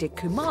persuaded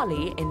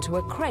Kumali into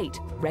a crate,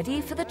 ready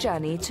for the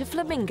journey to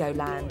Flamingo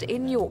Land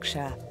in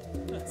Yorkshire.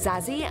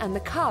 Zazie and the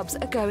cubs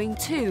are going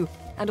too,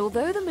 and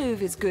although the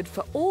move is good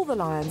for all the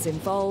lions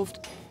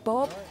involved,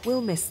 Bob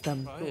will miss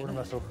them.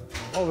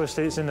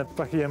 Obviously, it's in the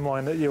back of your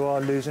mind that you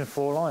are losing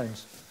 4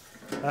 lions,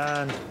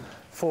 and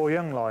 4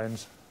 young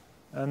lions,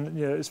 and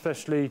you know,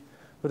 especially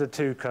with the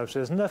 2 cubs,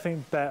 there's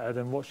nothing better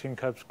than watching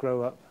cubs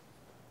grow up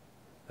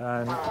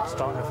and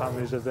starting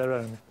families of their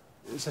own.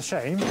 It's a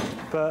shame,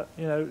 but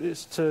you know,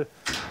 it's to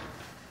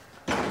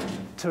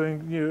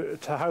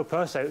help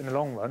us out in the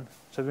long run,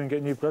 so we can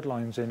get new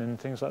bloodlines in and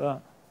things like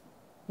that.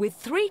 With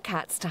 3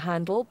 cats to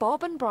handle,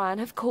 Bob and Brian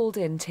have called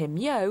in Tim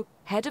Yo,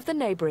 head of the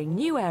neighbouring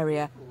New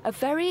Area, a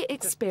very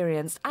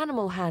experienced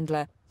animal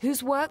handler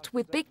who's worked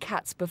with big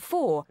cats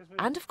before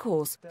and, of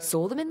course,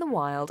 saw them in the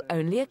wild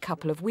only a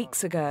couple of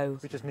weeks ago.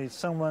 We just need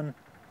someone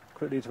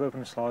quickly to open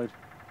the slide.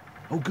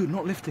 Oh, good,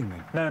 not lifting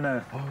them? No,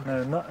 not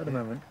at the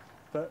moment.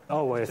 But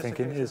our way of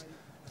thinking is,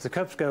 if the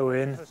cubs go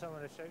in,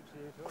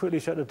 quickly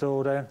shut the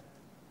door down,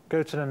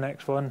 go to the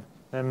next one,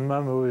 then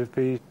Mum will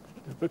be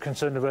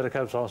concerned about where the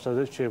cubs are, so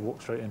that she'll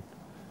walk straight in.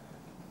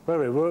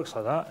 Where it works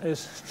like that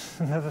is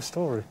another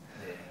story.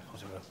 Yeah, of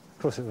course it will. Of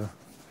course it will.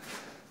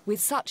 With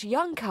such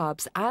young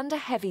cubs and a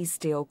heavy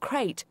steel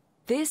crate,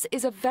 this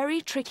is a very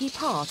tricky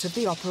part of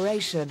the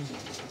operation.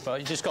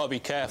 But you just got to be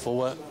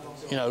careful,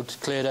 you know, to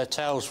clear their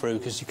tails through,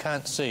 because you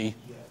can't see,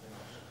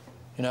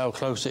 you know, how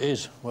close it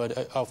is,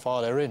 how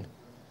far they're in.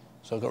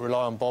 So I've got to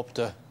rely on Bob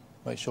to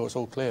make sure it's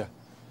all clear.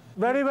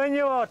 Ready when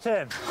you are,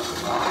 Tim.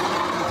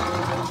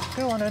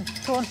 Go on then,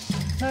 go on.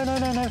 No,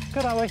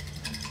 go that way.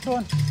 Go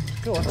on.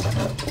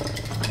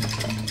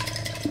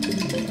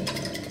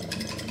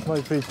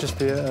 Might just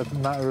be a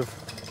matter of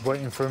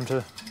waiting for him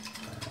to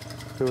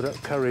build up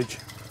courage.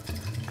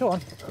 Go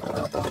on.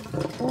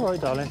 All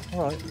right, darling,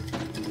 all right.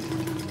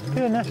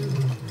 Get in there.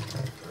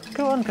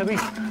 Go on, Cubby.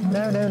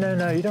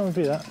 No, you don't want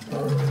to do that.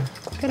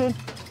 Get in.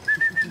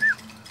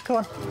 Go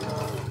on.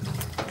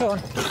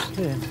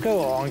 Get in.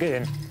 Go on,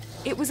 get in.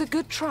 It was a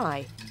good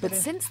try, but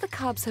since the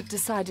cubs have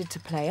decided to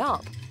play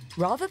up,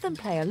 rather than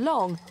play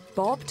along,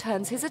 Bob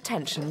turns his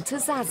attention to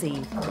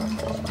Zazie.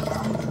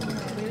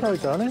 All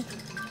right, darling.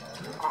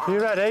 Are you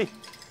ready?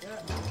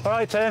 Yeah. All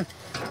right, Tim.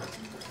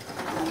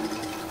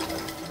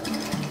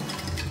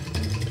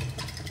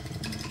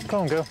 Go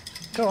on, girl.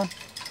 Go on.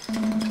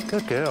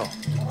 Good girl.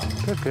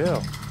 Good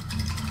girl.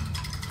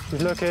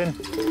 She's looking.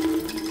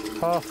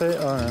 Half it.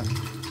 Oh, no.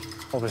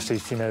 Obviously,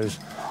 she knows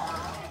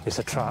it's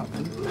a trap.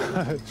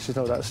 She's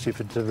not that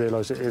stupid to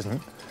realise it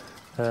isn't.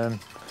 Go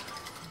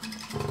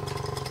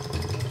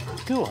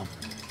on.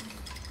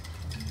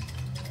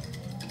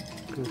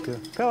 Good girl.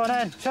 Go on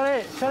then.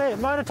 Shut it.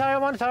 Mind the tail.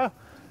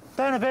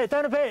 Down a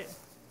bit.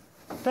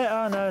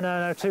 Oh,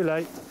 no, too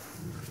late.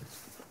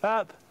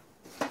 Up.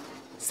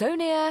 So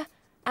near,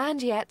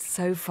 and yet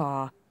so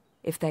far.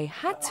 If they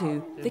had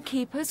to, the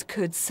keepers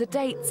could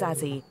sedate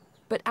Zazie,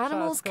 but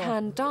animals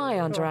can die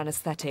under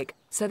anaesthetic,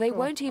 so they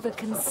won't even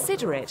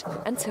consider it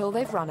until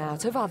they've run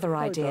out of other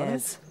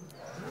ideas.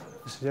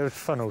 This is the old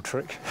funnel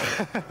trick.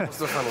 What's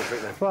the funnel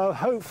trick then? Well,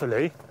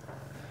 hopefully,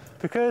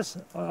 because,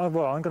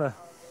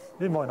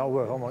 it might not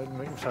work, I might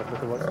make myself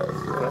look away.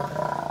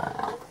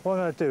 what I'm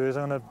going to do is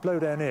I'm going to blow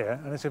down here,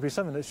 and it's going to be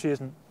something that she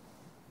isn't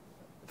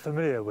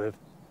familiar with.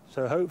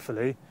 So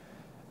hopefully, it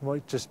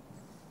might just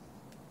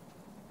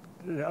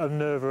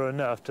unnerve her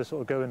enough to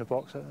sort of go in the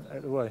box out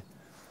of the way.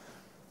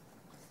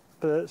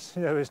 But it's,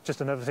 you know, it's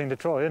just another thing to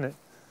try, isn't it?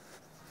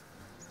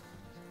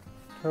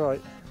 All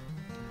right.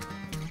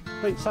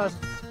 Wait, Saz.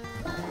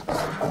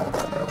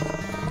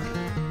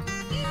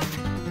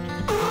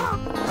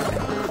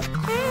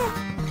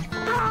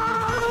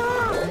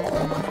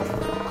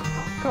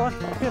 Come on,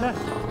 get in there.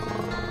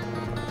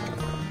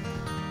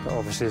 That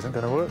obviously isn't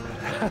going to work.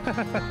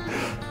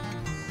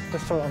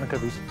 Let's try it on the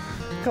cubbies.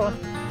 Go on.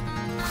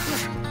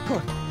 Go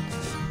on.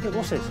 Look,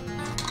 what's this?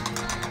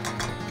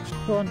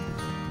 Go on.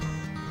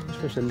 You're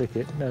supposed to lick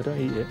it. No, don't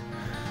eat it.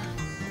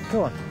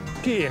 Go on.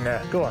 Get in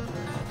there. Go on.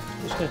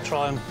 Just going to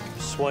try and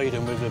sway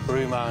them with the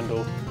broom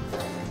handle.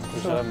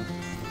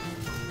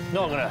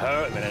 Not going to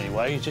hurt them in any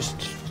way, just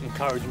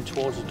encourage them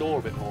towards the door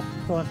a bit more.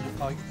 Go on.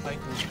 Like,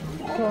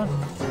 Go on.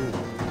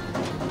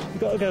 You've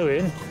got to go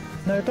in.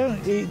 No,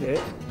 don't eat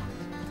it.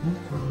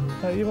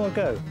 No, you want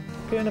to go.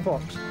 Get in the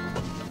box.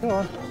 Go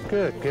on.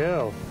 Good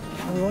girl.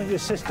 We want your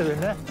sister in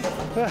there.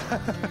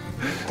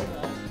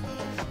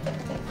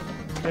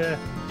 Yeah.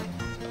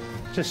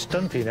 Just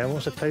Stumpy now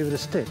wants to play with a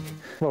stick.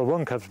 Well,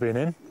 one cub's been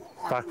in,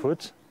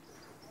 backwards.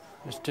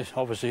 It's just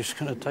obviously it's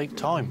going to take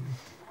time.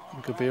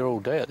 We could be here all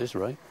day at this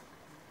rate.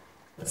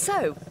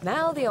 So,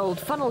 now the old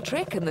funnel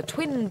trick and the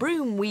twin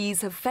broom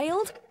wheeze have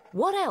failed,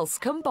 what else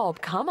can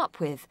Bob come up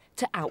with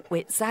to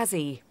outwit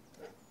Zazzy?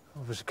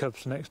 Obviously,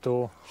 cub's next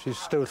door. She's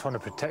still trying to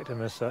protect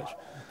him as such.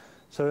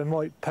 So it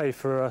might pay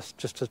for us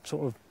just to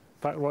sort of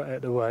back right out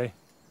of the way,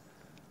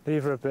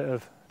 leave her a bit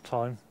of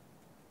time,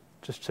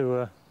 just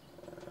to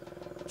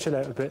chill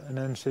out a bit, and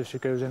then see if she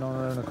goes in on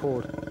her own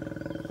accord.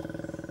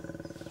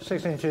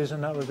 6 inches,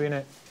 and that would be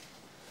it.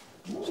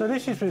 So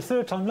this is the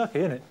third time lucky,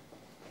 isn't it?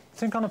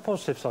 Think on the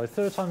positive side,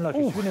 third time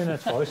lucky. She's been in there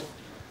twice,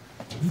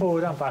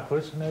 forward and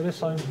backwards, and now this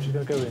time she's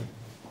going to go in.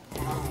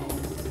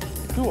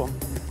 Go on.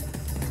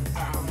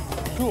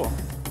 Go on.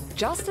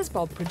 Just as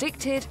Bob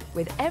predicted,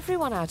 with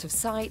everyone out of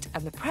sight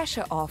and the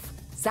pressure off,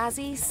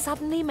 Zazzy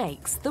suddenly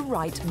makes the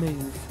right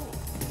move.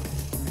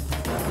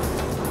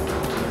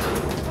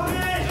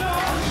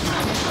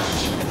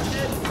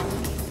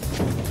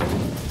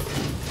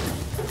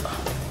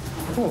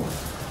 Oh,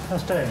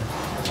 that's down.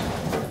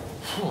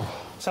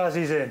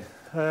 Zazzy's in.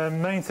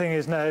 Main thing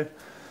is now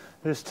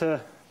is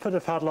to put the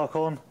padlock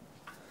on,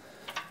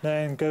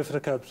 then go for the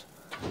cubs.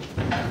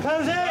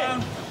 Close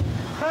it!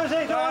 Close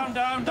it!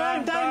 Down!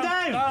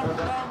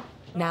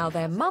 Now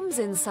their mum's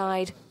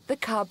inside, the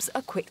cubs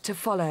are quick to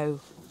follow.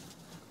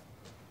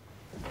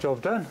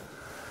 Job done.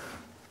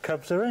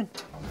 Cubs are in.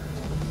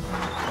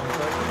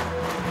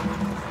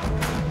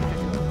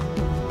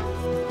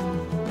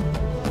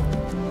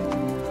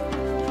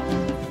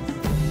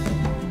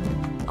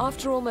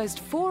 After almost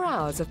 4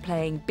 hours of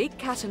playing big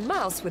cat and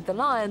mouse with the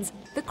lions,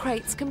 the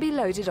crates can be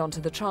loaded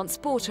onto the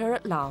transporter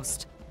at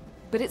last.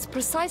 But it's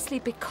precisely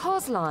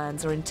because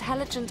lions are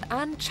intelligent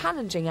and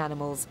challenging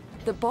animals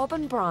that Bob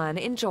and Brian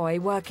enjoy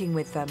working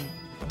with them.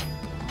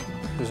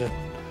 They're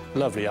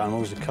lovely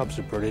animals, the cubs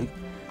are brilliant,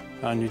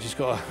 and you just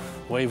got to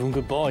wave them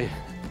goodbye.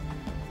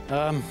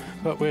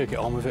 But we'll get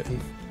on with it, and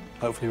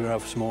hopefully we'll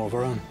have some more of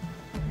our own.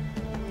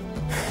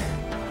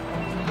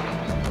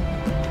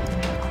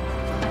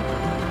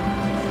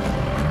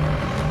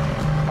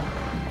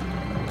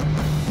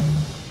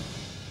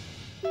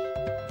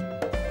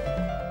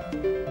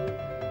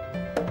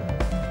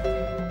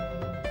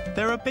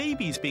 There are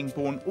babies being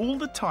born all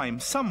the time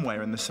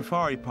somewhere in the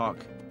safari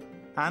park.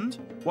 And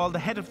while the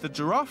head of the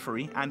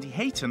giraffery, Andy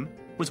Hayton,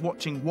 was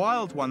watching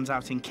wild ones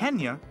out in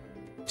Kenya,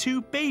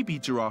 2 baby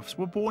giraffes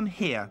were born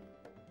here,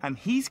 and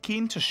he's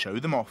keen to show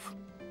them off.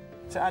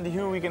 So, Andy,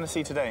 who are we going to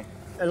see today?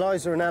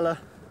 Eliza and Ella,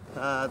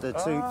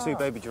 the two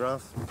baby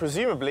giraffes.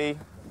 Presumably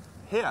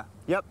here?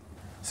 Yep.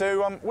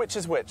 So, which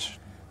is which?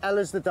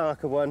 Ella's the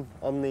darker one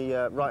on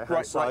the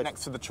right-hand side. Right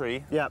next to the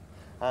tree? Yep.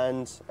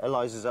 And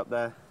Eliza's up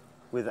there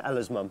with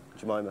Ella's mum,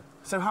 Jemima.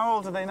 So how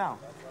old are they now?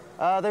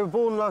 They were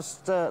born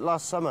last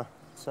summer,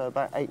 so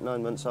about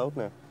 8-9 months old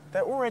now.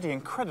 They're already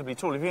incredibly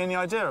tall. Have you any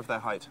idea of their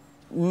height?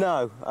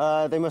 No,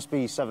 they must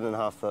be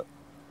 7.5 foot.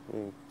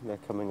 They're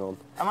coming on.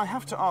 And I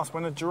have to ask,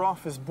 when a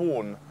giraffe is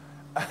born,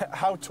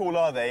 how tall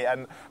are they,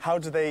 and how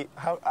do they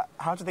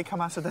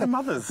come out of their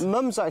mothers?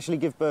 Mums actually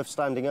give birth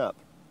standing up,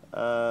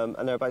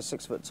 and they're about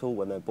 6 foot tall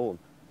when they're born.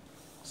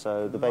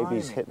 So the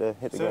babies hit the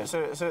ground.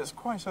 So it's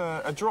quite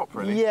a drop,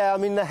 really? Yeah, I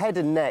mean, the head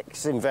and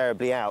neck's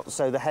invariably out,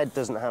 so the head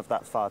doesn't have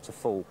that far to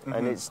fall.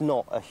 And it's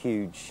not a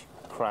huge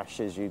crash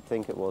as you'd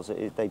think it was.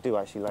 They do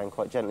actually land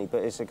quite gently,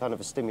 but it's a kind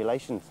of a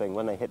stimulation thing.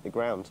 When they hit the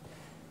ground,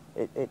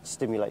 it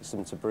stimulates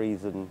them to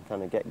breathe and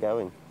kind of get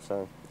going.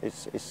 So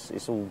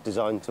it's all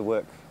designed to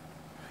work.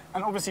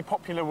 And obviously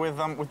popular with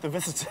the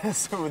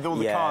visitors, with all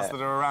the cars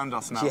that are around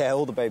us now. Yeah,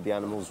 all the baby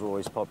animals are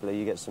always popular.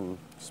 You get some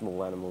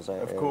small animals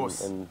out of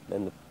course, and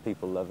the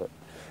people love it.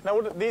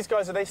 Now, these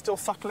guys, are they still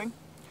suckling?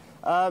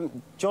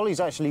 Jolly's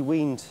actually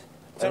weaned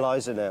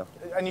Eliza now.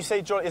 And you say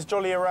is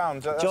Jolly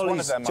around? That's one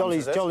of their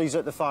mums, Jolly's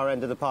at the far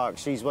end of the park.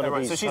 She's one of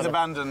these. So she's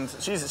abandoned.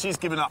 She's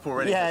given up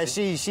already. Yeah,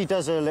 she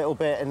does her little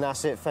bit, and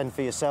that's it. Fend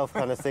for yourself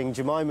kind of thing.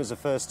 Jemima's a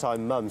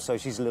first-time mum, so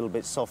she's a little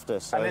bit softer.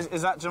 So and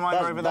is that Jemima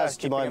over there? That's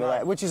Jemima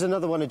there, which is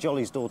another one of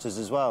Jolly's daughters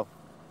as well.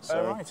 So,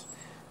 oh right.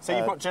 So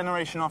you've got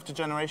generation after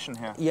generation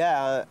here.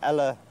 Yeah,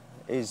 Ella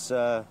is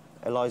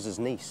Eliza's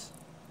niece,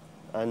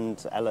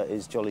 and Ella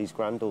is Jolly's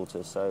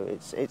granddaughter. So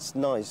it's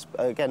nice.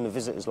 Again, the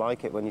visitors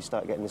like it when you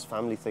start getting this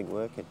family thing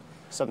working.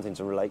 Something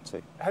to relate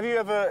to. Have you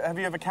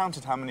ever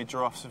counted how many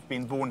giraffes have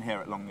been born here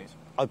at Longleat?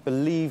 I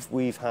believe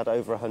we've had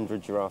over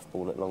 100 giraffe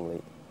born at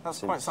Longleat.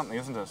 That's quite something,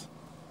 isn't it?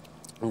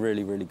 A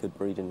really, really good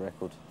breeding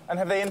record. And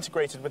have they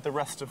integrated with the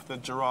rest of the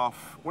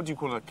giraffe? What do you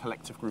call a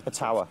collective group? A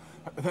tower.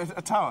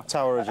 A tower?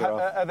 Tower of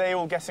giraffe. Are they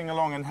all getting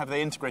along, and have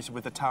they integrated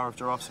with the tower of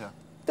giraffes here?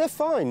 They're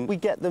fine. We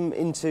get them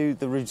into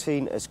the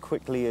routine as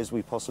quickly as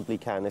we possibly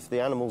can. If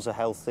the animals are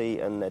healthy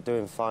and they're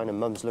doing fine and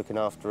mum's looking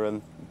after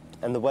them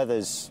and the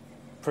weather's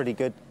pretty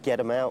good, get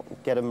them out,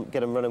 get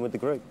them running with the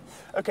group.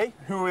 OK,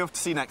 who are we off to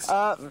see next?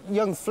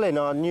 Young Flynn,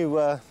 our new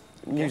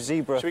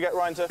zebra. Should we get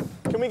Ryan to...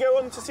 Can we go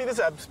on to see the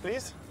zebs,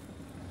 please?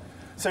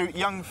 So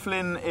young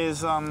Flynn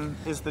is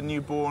the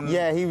newborn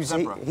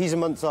zebra? He's a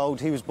month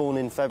old. He was born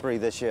in February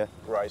this year.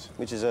 Right.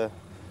 Which is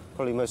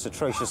probably most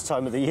atrocious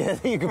time of the year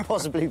that you could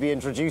possibly be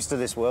introduced to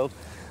this world.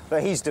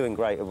 But he's doing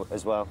great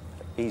as well.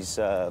 He's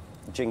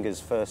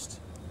Jinga's first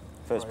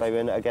baby,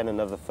 and again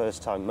another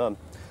first-time mum.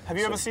 Have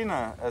you ever seen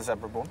a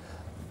zebra born?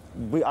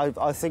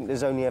 I think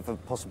there's only ever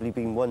possibly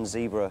been one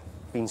zebra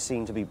been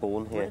seen to be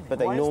born here. Really?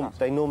 But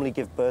they normally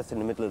give birth in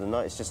the middle of the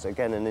night. It's just,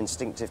 again, an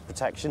instinctive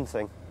protection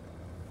thing.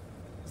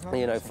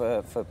 You know,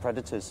 for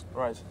predators.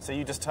 Right. So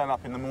you just turn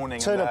up in the morning.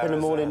 Turn up in the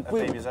morning. A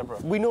baby zebra.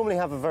 We normally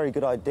have a very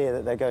good idea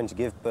that they're going to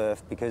give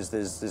birth because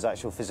there's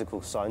actual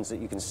physical signs that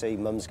you can see.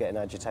 Mum's getting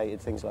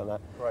agitated, things like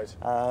that.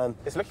 Right.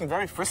 It's looking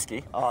very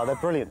frisky. Oh, they're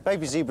brilliant.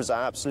 Baby zebras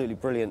are absolutely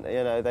brilliant.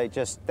 You know,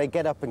 they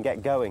get up and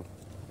get going.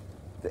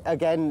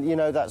 Again, you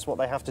know, that's what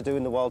they have to do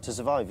in the wild to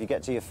survive. You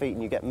get to your feet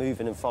and you get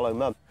moving and follow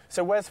mum.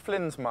 So where's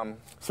Flynn's mum?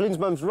 Flynn's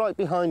mum's right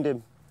behind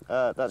him.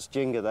 That's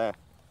Jinga there.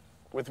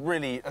 With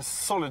really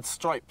solid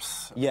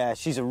stripes. Yeah,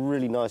 she's a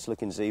really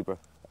nice-looking zebra.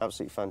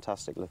 Absolutely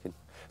fantastic looking.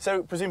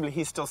 So, presumably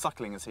he's still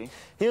suckling, is he?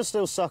 He'll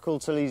still suckle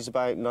till he's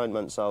about 9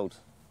 months old,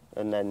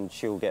 and then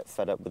she'll get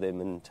fed up with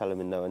him and tell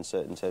him in no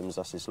uncertain terms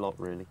that's his lot,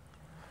 really.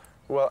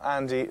 Well,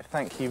 Andy,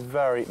 thank you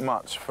very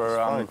much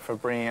for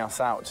bringing us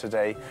out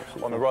today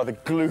on a rather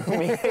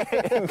gloomy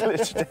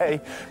English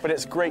day. But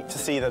it's great to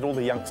see that all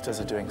the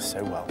youngsters are doing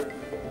so well.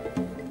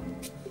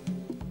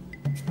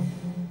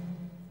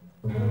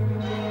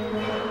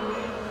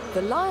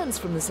 The lions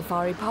from the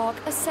safari park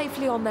are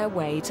safely on their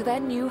way to their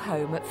new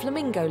home at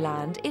Flamingo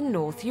Land in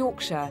North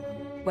Yorkshire,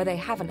 where they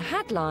haven't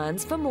had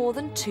lions for more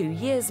than 2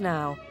 years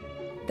now.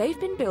 They've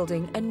been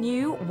building a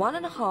new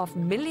 £1.5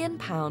 million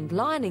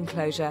lion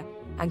enclosure,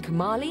 and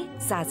Kamali,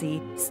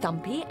 Zazie,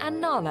 Stumpy and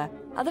Nala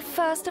are the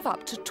first of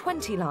up to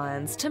 20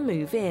 lions to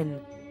move in.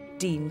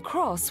 Dean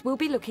Cross will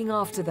be looking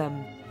after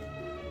them.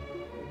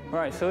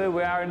 Right, so here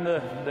we are in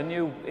the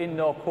new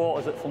indoor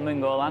quarters at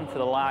Flamingo Land for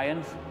the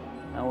lions.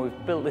 And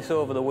we've built this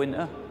over the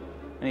winter,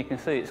 and you can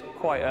see it's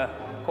quite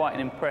an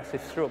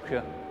impressive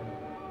structure.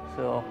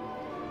 So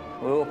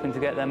we're hoping to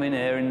get them in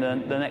here in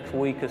the next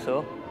week or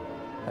so,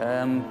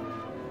 and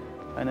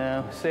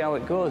see how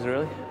it goes,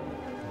 really.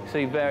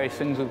 See various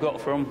things we've got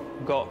from.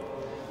 We've got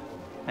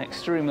an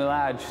extremely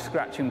large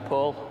scratching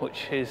pole,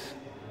 which is,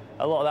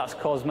 a lot of that's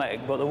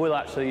cosmetic, but they will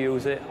actually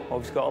use it.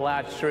 We've got a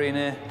large tree in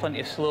here,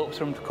 plenty of slopes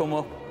for them to come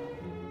up.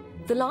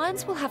 The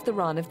lions will have the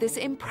run of this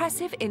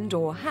impressive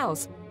indoor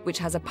house, which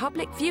has a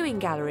public viewing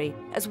gallery,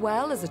 as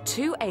well as a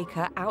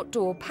 2-acre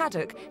outdoor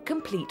paddock,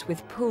 complete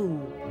with pool.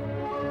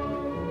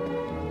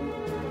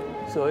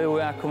 So here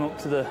we are coming up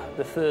to the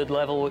third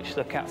level, which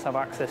the cats have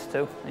access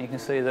to. And you can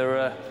see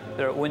they're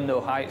at window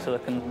height, so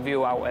they can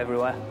view out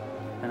everywhere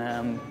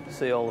and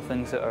see all the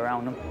things that are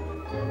around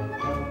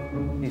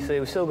them. You see,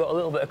 we've still got a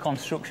little bit of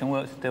construction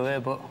work to do here,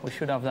 but we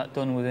should have that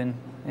done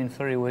in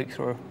 3 weeks,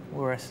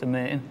 we're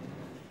estimating.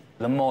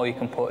 The more you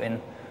can put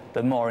in,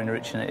 the more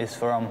enriching it is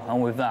for them.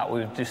 And with that,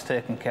 we've just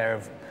taken care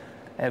of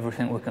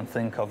everything we can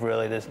think of,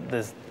 really.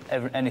 There's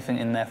anything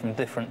in there from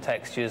different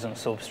textures and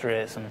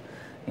substrates and,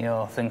 you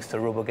know, things to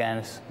rub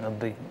against. There'll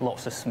be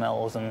lots of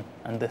smells and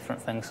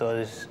different things. So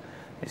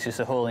it's just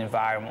a whole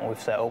environment we've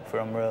set up for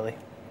them, really.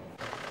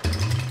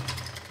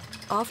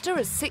 After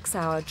a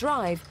 6-hour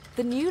drive,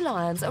 the new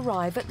lions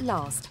arrive at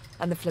last,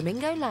 and the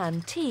Flamingo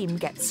Land team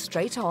gets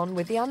straight on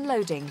with the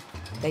unloading.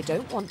 They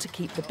don't want to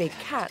keep the big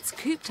cats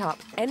cooped up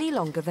any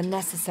longer than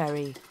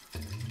necessary.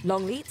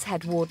 Longleat's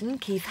head warden,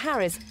 Keith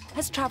Harris,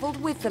 has travelled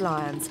with the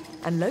lions,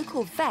 and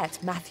local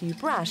vet, Matthew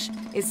Brash,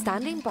 is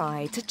standing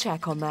by to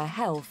check on their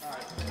health.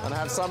 And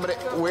have somebody...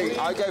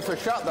 I go for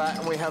shut that,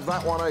 and we have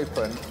that one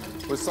open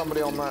with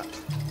somebody on that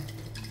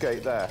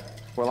gate there.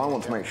 Well, I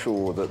want to make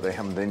sure that they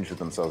haven't injured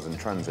themselves in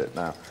transit.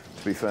 Now,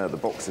 to be fair, the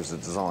boxes are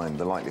designed,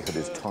 the likelihood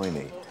is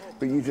tiny,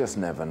 but you just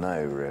never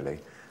know, really.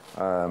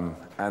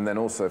 And then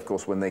also, of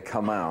course, when they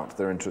come out,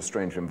 they're into a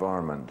strange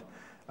environment,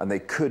 and they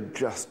could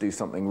just do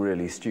something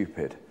really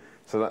stupid.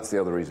 So that's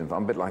the other reason.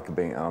 I'm a bit like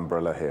being an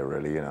umbrella here,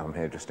 really. You know, I'm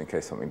here just in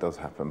case something does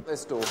happen.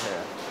 This door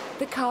here.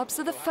 The cubs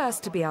are the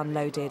first to be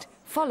unloaded,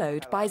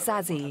 followed by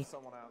Zazie.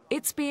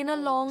 It's been a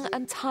long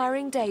and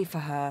tiring day for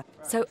her,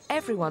 so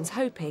everyone's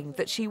hoping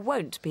that she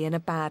won't be in a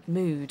bad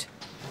mood.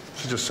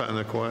 She's just sat in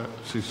there quiet.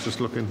 She's just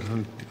looking,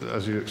 and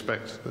as you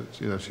expect, that,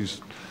 you know,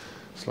 she's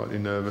slightly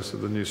nervous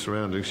at the new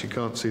surroundings. She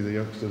can't see the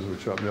youngsters,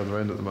 which are up the other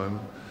end at the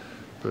moment.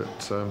 But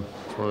it's one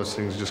of those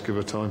things, just give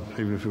her time,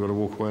 even if you've got to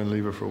walk away and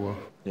leave her for a while.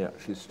 Yeah,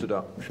 she's stood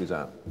up. She's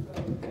out.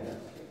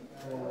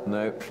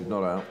 No, she's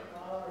not out.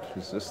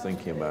 She's just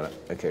thinking about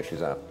it. OK,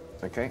 she's out.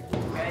 OK?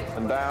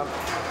 And down.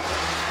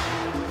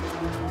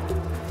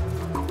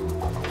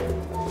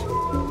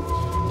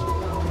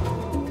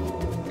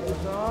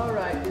 All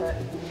right, Kurt.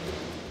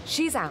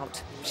 She's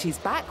out. She's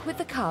back with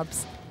the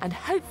cubs, and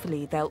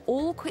hopefully they'll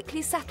all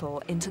quickly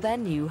settle into their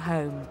new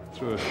home.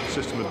 Through a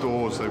system of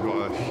doors, they've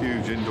got a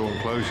huge indoor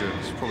enclosure.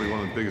 It's probably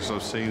one of the biggest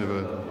I've seen of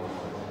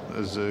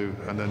a zoo.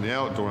 And then the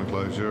outdoor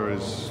enclosure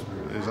is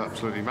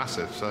absolutely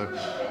massive. So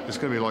it's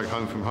going to be like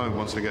home from home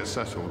once they get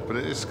settled. But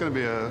it's going to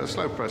be a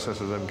slow process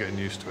of them getting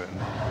used to it.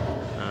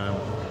 And,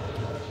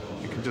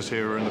 you can just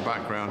hear her in the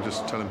background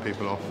just telling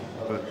people off.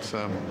 But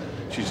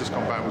she's just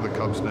gone back with the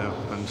cubs now,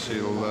 and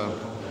she'll...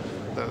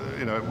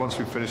 you know, once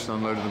we've finished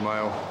unloading the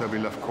mail, they'll be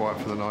left quiet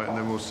for the night, and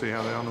then we'll see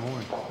how they are in the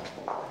morning.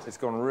 It's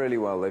gone really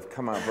well. They've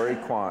come out very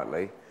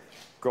quietly,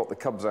 got the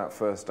cubs out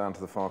first down to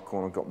the far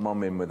corner, got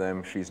Mum in with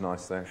them. She's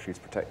nice there. She's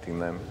protecting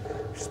them.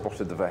 She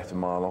spotted the vet a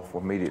mile off,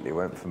 well, immediately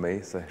went for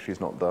me, so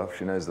she's not daft.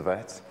 She knows the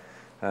vets.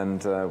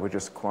 And we're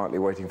just quietly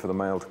waiting for the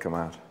mail to come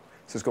out.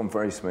 So it's gone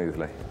very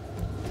smoothly.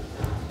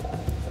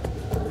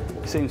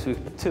 He seems to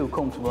be too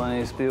comfortable in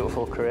his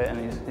beautiful crate,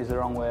 and he's the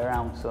wrong way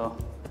around, so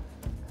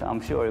I'm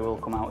sure he will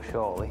come out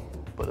shortly.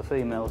 But the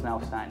female's now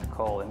starting to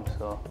call him,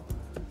 so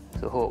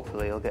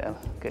hopefully he'll get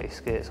his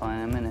skates on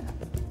in a minute.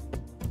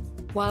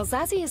 While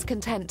Zazie is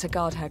content to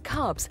guard her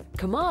cubs,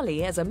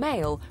 Kamali, as a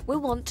male, will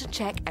want to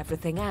check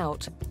everything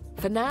out.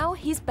 For now,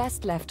 he's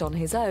best left on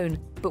his own,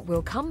 but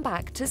we'll come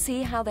back to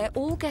see how they're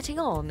all getting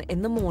on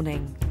in the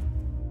morning.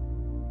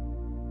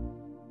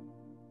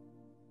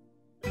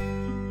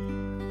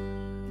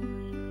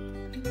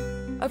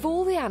 Of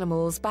all the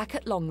animals back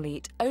at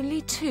Longleat,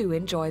 only 2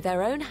 enjoy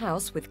their own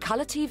house with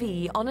colour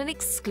TV on an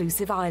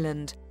exclusive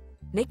island.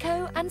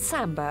 Nico and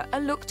Samba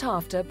are looked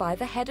after by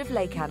the head of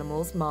lake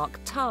animals, Mark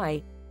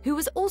Tai, who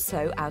was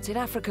also out in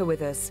Africa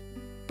with us.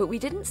 But we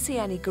didn't see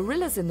any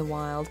gorillas in the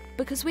wild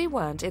because we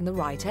weren't in the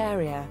right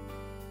area.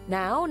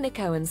 Now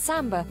Nico and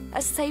Samba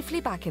are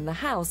safely back in the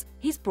house.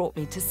 He's brought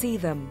me to see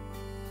them.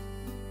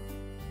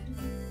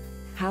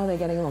 How are they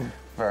getting on?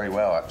 Very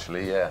well,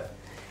 actually, yeah.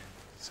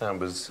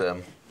 Samba's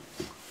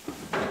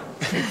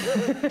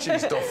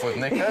cheesed off with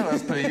Nico,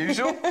 as per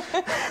usual.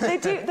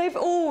 They've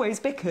always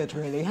bickered,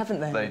 really, haven't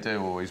they? They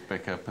do always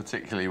bicker,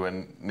 particularly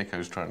when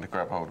Nico's trying to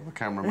grab hold of a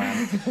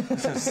cameraman.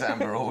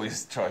 Samba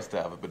always tries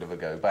to have a bit of a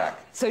go back.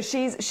 So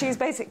she's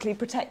basically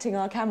protecting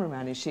our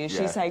cameraman, is she? Is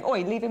she saying,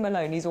 "Oi, leave him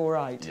alone, he's all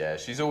right"? Yeah,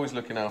 she's always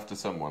looking after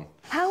someone.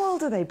 How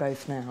old are they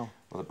both now?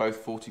 Well, they're both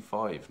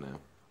 45 now.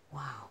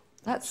 Wow.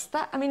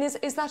 I mean,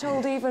 is that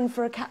old even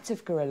for a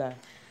captive gorilla?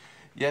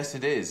 Yes,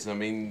 it is. I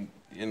mean,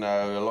 you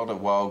know, a lot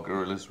of wild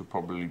gorillas would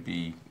probably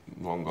be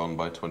long gone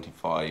by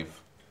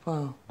 25.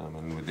 Wow.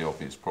 And with the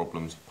obvious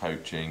problems of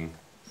poaching,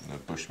 the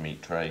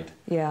bushmeat trade.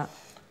 Yeah.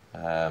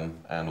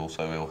 And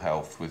also ill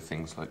health with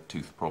things like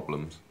tooth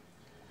problems.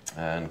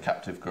 And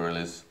captive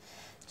gorillas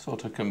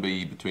sort of can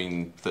be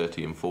between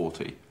 30 and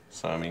 40.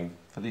 So, I mean,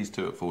 for these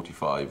 2 at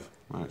 45,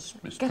 well, it's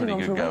pretty good going.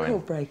 Getting on for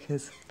record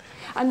breakers.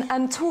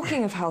 And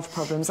talking of health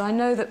problems, I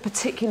know that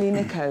particularly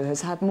Nico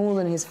has had more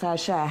than his fair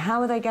share.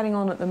 How are they getting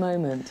on at the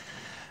moment?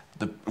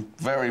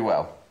 Very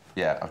well.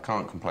 Yeah, I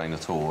can't complain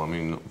at all. I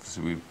mean,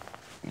 obviously,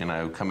 you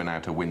know, coming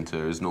out of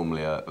winter is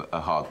normally a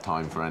hard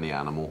time for any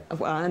animal.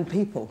 Well, and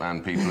people.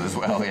 And people as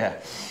well, yeah.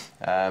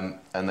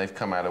 And they've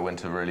come out of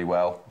winter really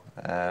well.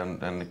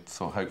 And it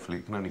sort of hopefully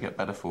it can only get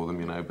better for them,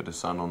 you know, a bit of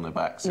sun on their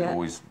backs. Yeah.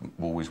 It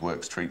always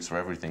works treats for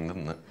everything,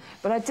 doesn't it?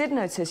 But I did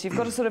notice you've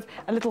got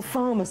a little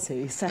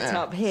pharmacy set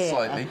up here.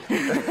 Slightly.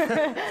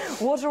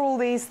 What are all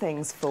these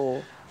things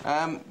for?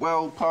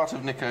 Well, part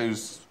of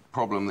Nico's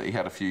problem that he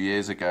had a few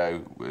years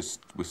ago was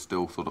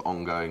still sort of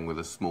ongoing with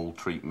a small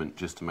treatment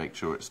just to make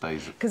sure it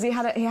stays. Because he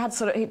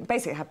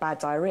basically had bad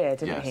diarrhea,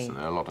 didn't he? Yes, and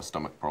a lot of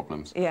stomach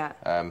problems. Yeah.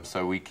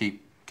 So we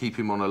keep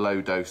him on a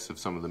low dose of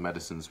some of the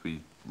medicines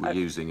we were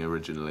using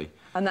originally.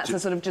 And that's a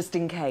sort of just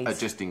in case? A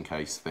just in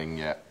case thing,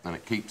 yeah. And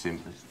it keeps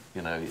him,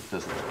 you know, it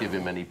doesn't give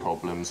him any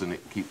problems, and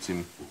it keeps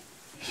him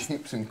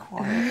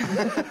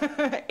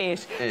quiet.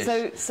 Ish.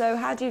 So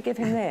how do you give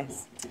him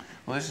this?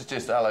 Well, this is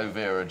just aloe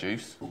vera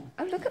juice.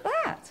 Oh, look at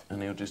that.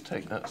 And he'll just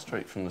take that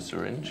straight from the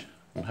syringe.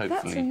 And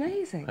hopefully, that's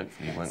amazing.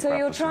 Hopefully he won't so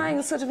you're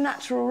trying sort of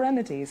natural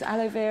remedies,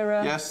 aloe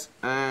vera... Yes,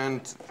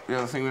 and the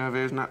other thing we have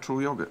here is natural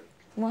yoghurt.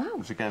 Wow.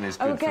 Which again is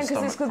good for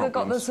stomach because they've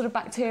got the sort of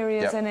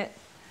bacteria in it.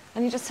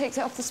 And he just takes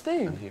it off the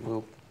spoon? And he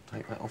will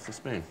take that off the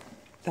spoon.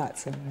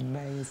 That's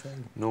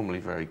amazing. Normally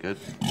very good.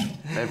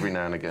 Every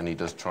now and again he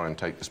does try and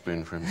take the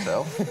spoon for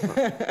himself.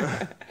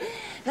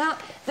 Now,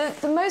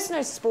 the most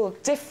noticeable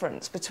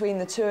difference between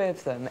the two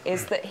of them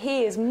is that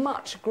he is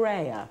much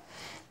greyer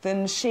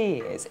than she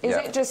is. Is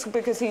it just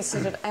because he's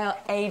sort of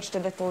aged a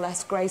little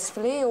less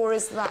gracefully, or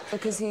is that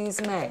because he's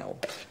male?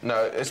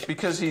 No, it's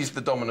because he's the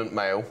dominant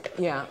male.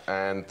 Yeah.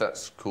 And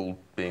that's called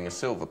being a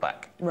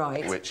silverback.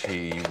 Right. Which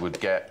he would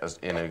get as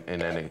in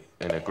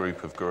a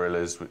group of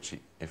gorillas, which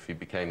if he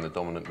became the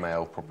dominant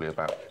male, probably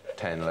about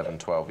 10, 11,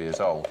 12 years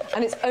old.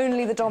 And it's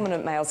only the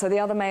dominant male, so the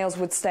other males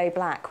would stay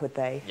black, would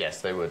they?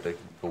 Yes, they would. They're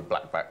called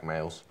blackback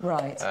males.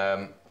 Right.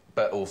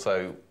 But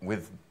also,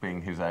 with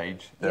being his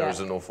age, there is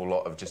an awful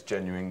lot of just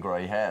genuine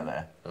grey hair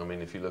there. I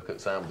mean, if you look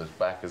at Samba's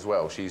back as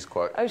well, she's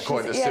quite a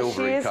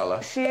silvery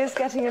colour. She is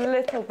getting a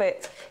little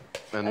bit,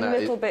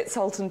 bit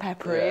salt and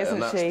peppery, isn't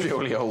she? And that's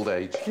purely old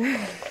age.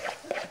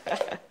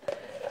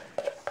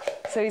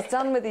 So he's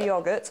done with the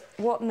yoghurt.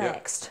 What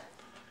next?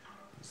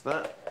 It's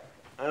that.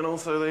 And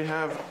also they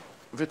have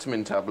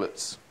vitamin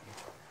tablets.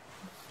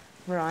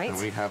 Right. And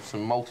we have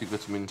some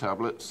multivitamin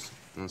tablets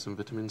and some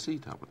vitamin C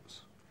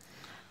tablets.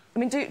 I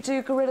mean,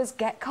 do gorillas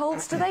get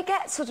colds? Do they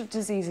get sort of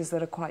diseases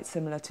that are quite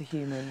similar to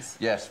humans?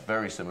 Yes,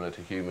 very similar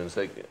to humans.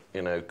 They,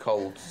 you know,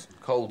 colds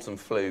and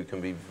flu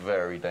can be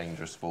very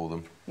dangerous for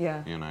them.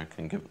 Yeah. You know,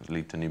 can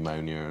lead to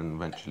pneumonia and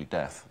eventually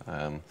death.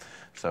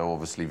 So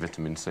obviously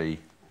vitamin C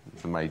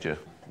is a major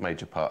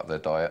part of their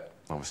diet,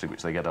 obviously,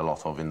 which they get a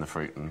lot of in the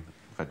fruit and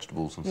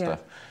vegetables and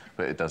stuff.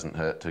 But it doesn't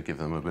hurt to give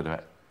them a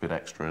bit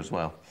extra as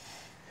well.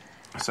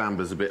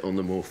 Samba's a bit on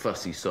the more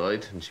fussy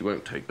side, and she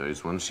won't take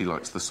those ones. She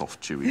likes the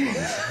soft, chewy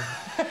ones.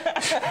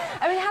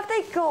 I mean, have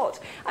they got...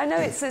 I know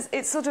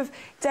it's sort of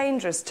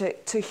dangerous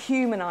to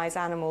humanise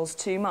animals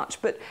too much,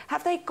 but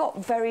have they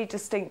got very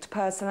distinct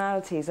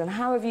personalities, and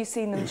how have you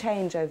seen them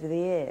change over the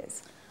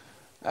years?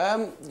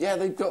 Yeah,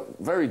 they've got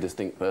very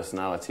distinct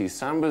personalities.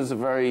 Samba's a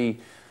very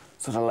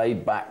sort of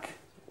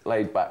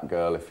laid-back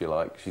girl, if you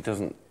like. She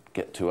doesn't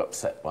get too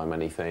upset by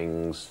many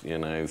things, you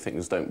know,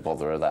 things don't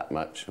bother her that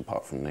much,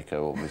 apart from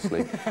Nico,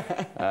 obviously.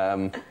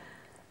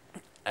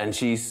 And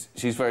she's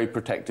very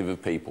protective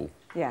of people.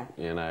 Yeah.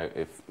 You know,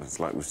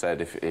 it's like we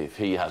said, if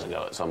he has a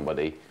go at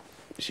somebody,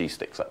 she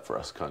sticks up for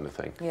us, kind of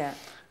thing. Yeah.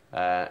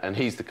 And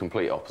he's the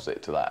complete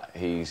opposite to that.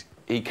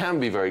 He can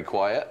be very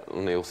quiet,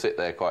 and he'll sit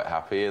there quite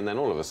happy, and then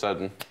all of a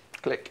sudden,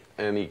 click,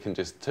 and he can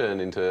just turn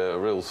into a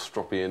real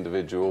stroppy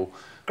individual.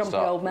 Grumpy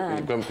old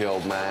man. Grumpy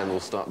old man will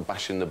start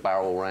bashing the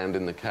barrel around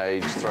in the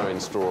cage,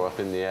 throwing straw up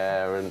in the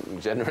air,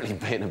 and generally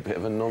being a bit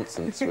of a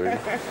nonsense, really.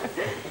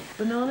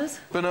 Bananas?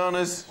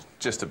 Bananas,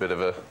 just a bit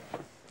of a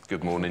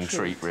good morning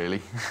treat,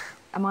 really.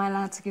 Am I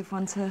allowed to give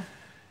one to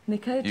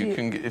Nico? You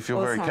can, if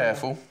you're very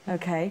careful.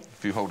 OK.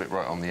 If you hold it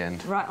right on the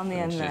end. Right on the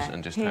end there.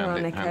 And just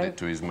hand it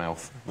to his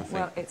mouth. I think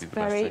well, it's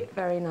very,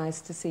 very nice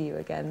to see you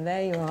again.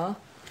 There you are,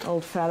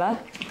 old fella.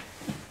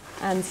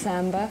 And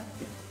Samba,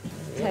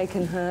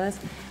 taken hers.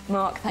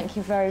 Mark, thank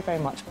you very, very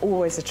much.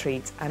 Always a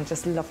treat, and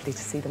just lovely to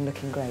see them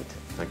looking great.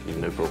 Thank you,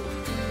 no problem.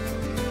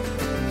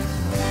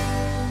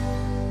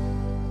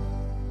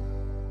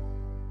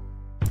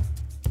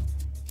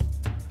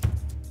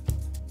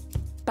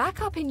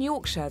 Back up in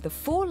Yorkshire, the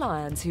 4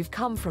 lions who've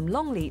come from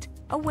Longleat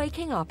are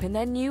waking up in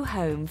their new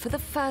home for the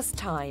first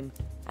time,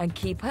 and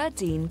keeper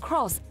Dean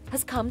Cross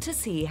has come to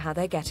see how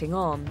they're getting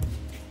on.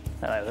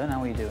 Hello then,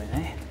 how are you doing,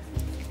 eh?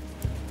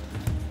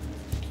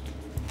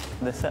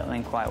 They're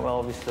settling quite well.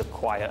 Obviously they're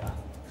quiet,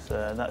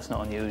 so that's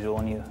not unusual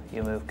when you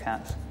move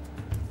cats.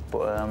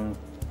 But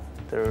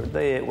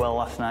they ate well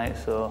last night,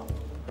 so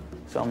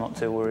I'm not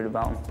too worried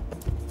about them.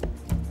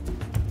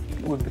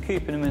 We'll be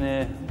keeping them in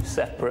here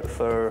separate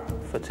for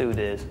 2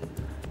 days,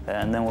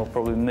 and then we'll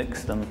probably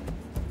mix them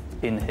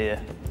in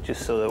here,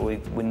 just so that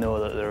we know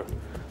that they're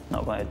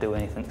not going to do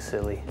anything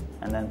silly.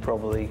 And then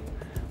probably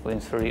within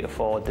 3 to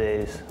 4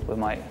 days, we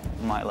might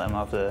let them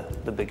have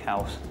the big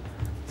house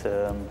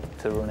to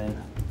run in.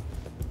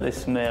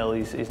 This male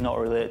is not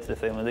related to the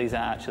female. These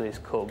are actually his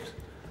cubs,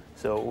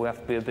 so we have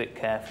to be a bit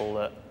careful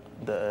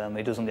that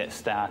he doesn't get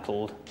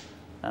startled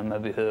and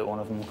maybe hurt one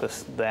of them,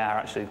 because they are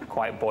actually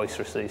quite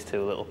boisterous, these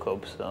 2 little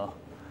cubs. So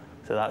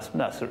that's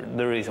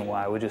the reason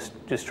why we're just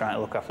trying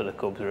to look after the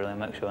cubs, really, and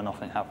make sure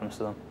nothing happens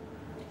to them.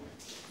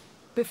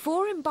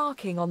 Before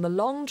embarking on the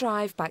long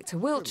drive back to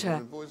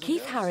Wiltshire,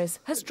 Keith Harris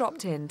has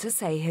dropped in to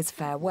say his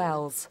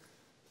farewells.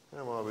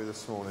 How are we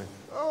this morning?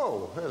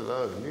 Oh,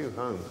 hello, new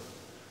home.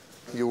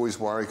 You always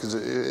worry because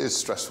it is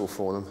stressful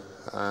for them,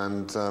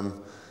 and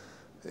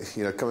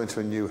you know, coming to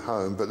a new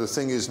home. But the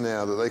thing is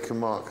now that they can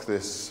mark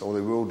this, or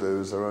they will do,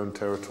 as their own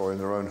territory and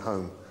their own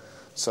home.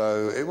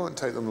 So it won't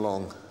take them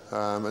long.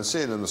 And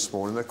seeing them this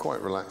morning, they're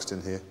quite relaxed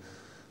in here,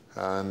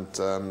 and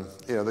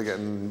you know, they're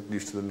getting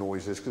used to the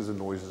noises, because the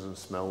noises and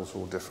smells are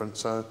all different.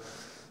 So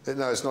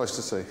no, it's nice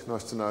to see.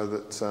 Nice to know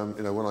that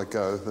you know, when I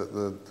go,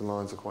 that the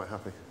lions are quite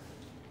happy.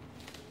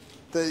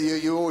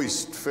 You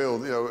always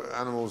feel, you know,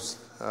 animals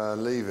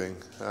leaving,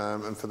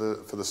 and for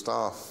the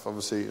staff,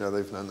 obviously, you know,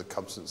 they've known the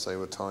cubs since they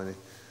were tiny.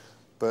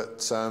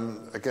 But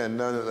again,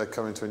 knowing that they're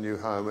coming to a new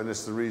home, and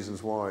it's the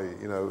reasons why,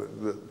 you know,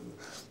 that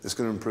it's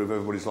going to improve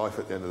everybody's life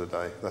at the end of the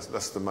day.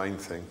 That's the main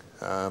thing.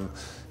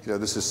 You know,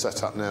 this is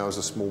set up now as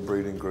a small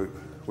breeding group,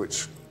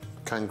 which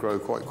can grow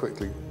quite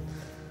quickly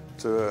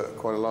to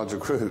quite a larger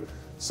group.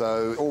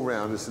 So all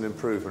round, it's an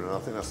improvement, and I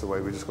think that's the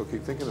way we just got to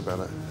keep thinking about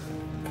it.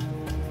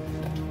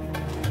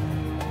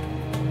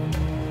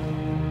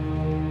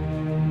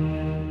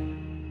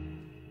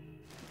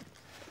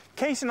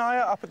 Kate and I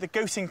are up at the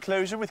goat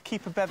enclosure with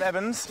keeper Bev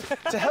Evans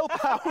to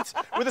help out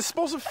with a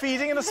spot of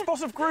feeding and a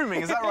spot of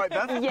grooming. Is that right,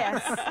 Bev?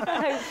 Yes,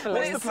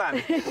 hopefully. What's the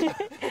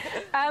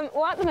plan?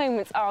 Well, at the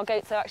moment, our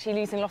goats are actually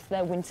losing a lot of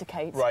their winter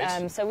coat.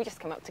 Right. So we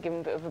just come up to give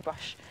them a bit of a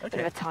brush, a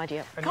bit of a tidy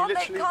up.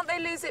 Can't they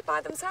lose it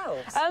by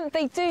themselves?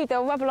 They do.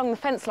 They'll rub along the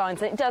fence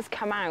lines and it does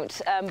come out,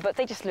 but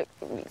they just look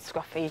really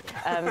scruffy.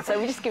 So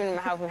we're just giving them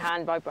a helping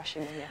hand by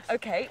brushing them, yes.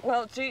 OK,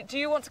 well, do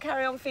you want to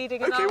carry on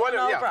feeding and OK, why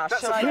don't I'll brush?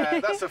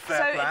 that's a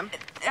fair plan.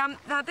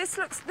 Now, this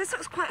looks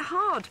quite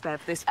hard,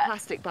 Bev, this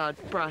plastic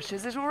brush.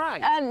 Is it all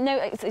right? No,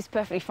 it's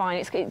perfectly fine.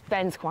 It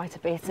bends quite a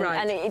bit,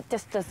 and it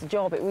just does the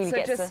job. It really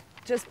gets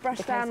just brush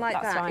down like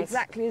that, right.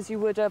 Exactly as you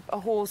would a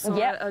horse or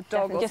a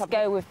dog or just something.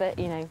 go with the,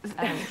 you know...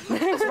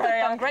 It's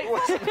very ungrateful.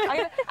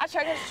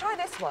 Actually, I'm going to try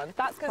this one.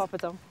 That's good.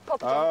 Poppadom.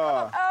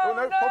 Oh,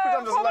 no,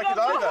 Poppadom doesn't like it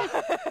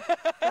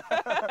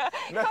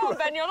either. Come on,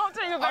 Ben, you're not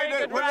doing a very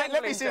good wrangling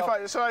Let me see if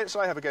I...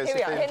 Shall I have a go? Here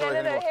we are.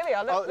 Here we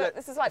are. Look,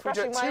 this is like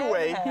brushing my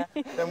own hair.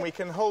 Then we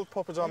can hold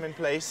Poppadom in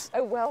place.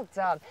 Oh, well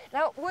done.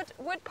 Now, would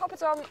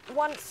Poppadom,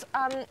 once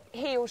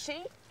he or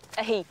she...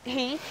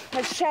 He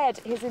has shed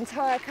his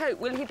entire coat,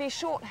 will he be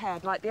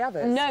short-haired like the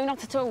others? No,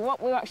 not at all.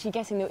 What we're actually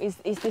getting though is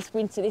this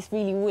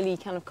really woolly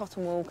kind of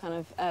cotton wool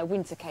kind of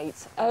winter coat.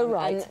 Oh,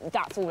 right. And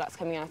that's all that's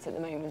coming out at the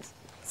moment.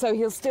 So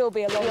he'll still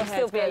be a long-haired He'll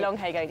still be a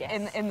long-haired goat,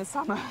 yes. In the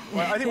summer.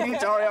 Well, I think we need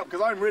to hurry up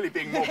because I'm really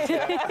being mobbed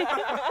here.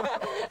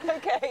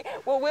 OK,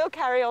 well, we'll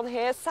carry on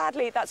here.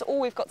 Sadly, that's all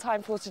we've got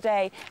time for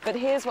today. But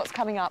here's what's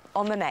coming up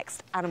on the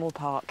next Animal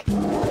Park.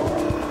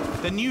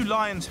 The new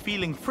lion's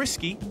feeling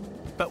frisky,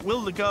 but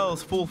will the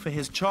girls fall for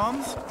his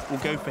charms or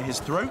go for his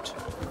throat?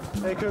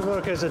 They could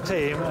work as a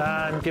team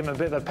and give him a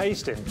bit of a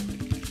pasting.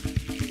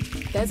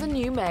 There's a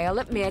new male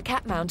at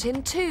Meerkat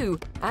Mountain too,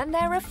 and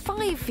there are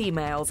 5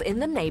 females in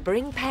the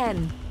neighbouring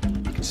pen.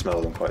 You can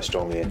smell them quite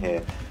strongly in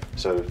here,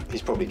 so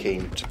he's probably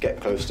keen to get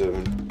close to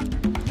them.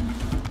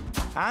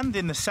 And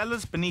in the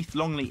cellars beneath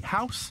Longleat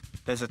House,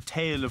 there's a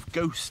tale of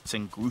ghosts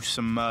and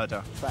gruesome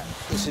murder.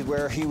 This is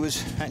where he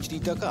was actually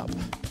dug up.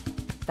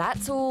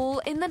 That's all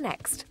in the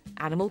next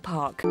Animal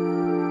Park.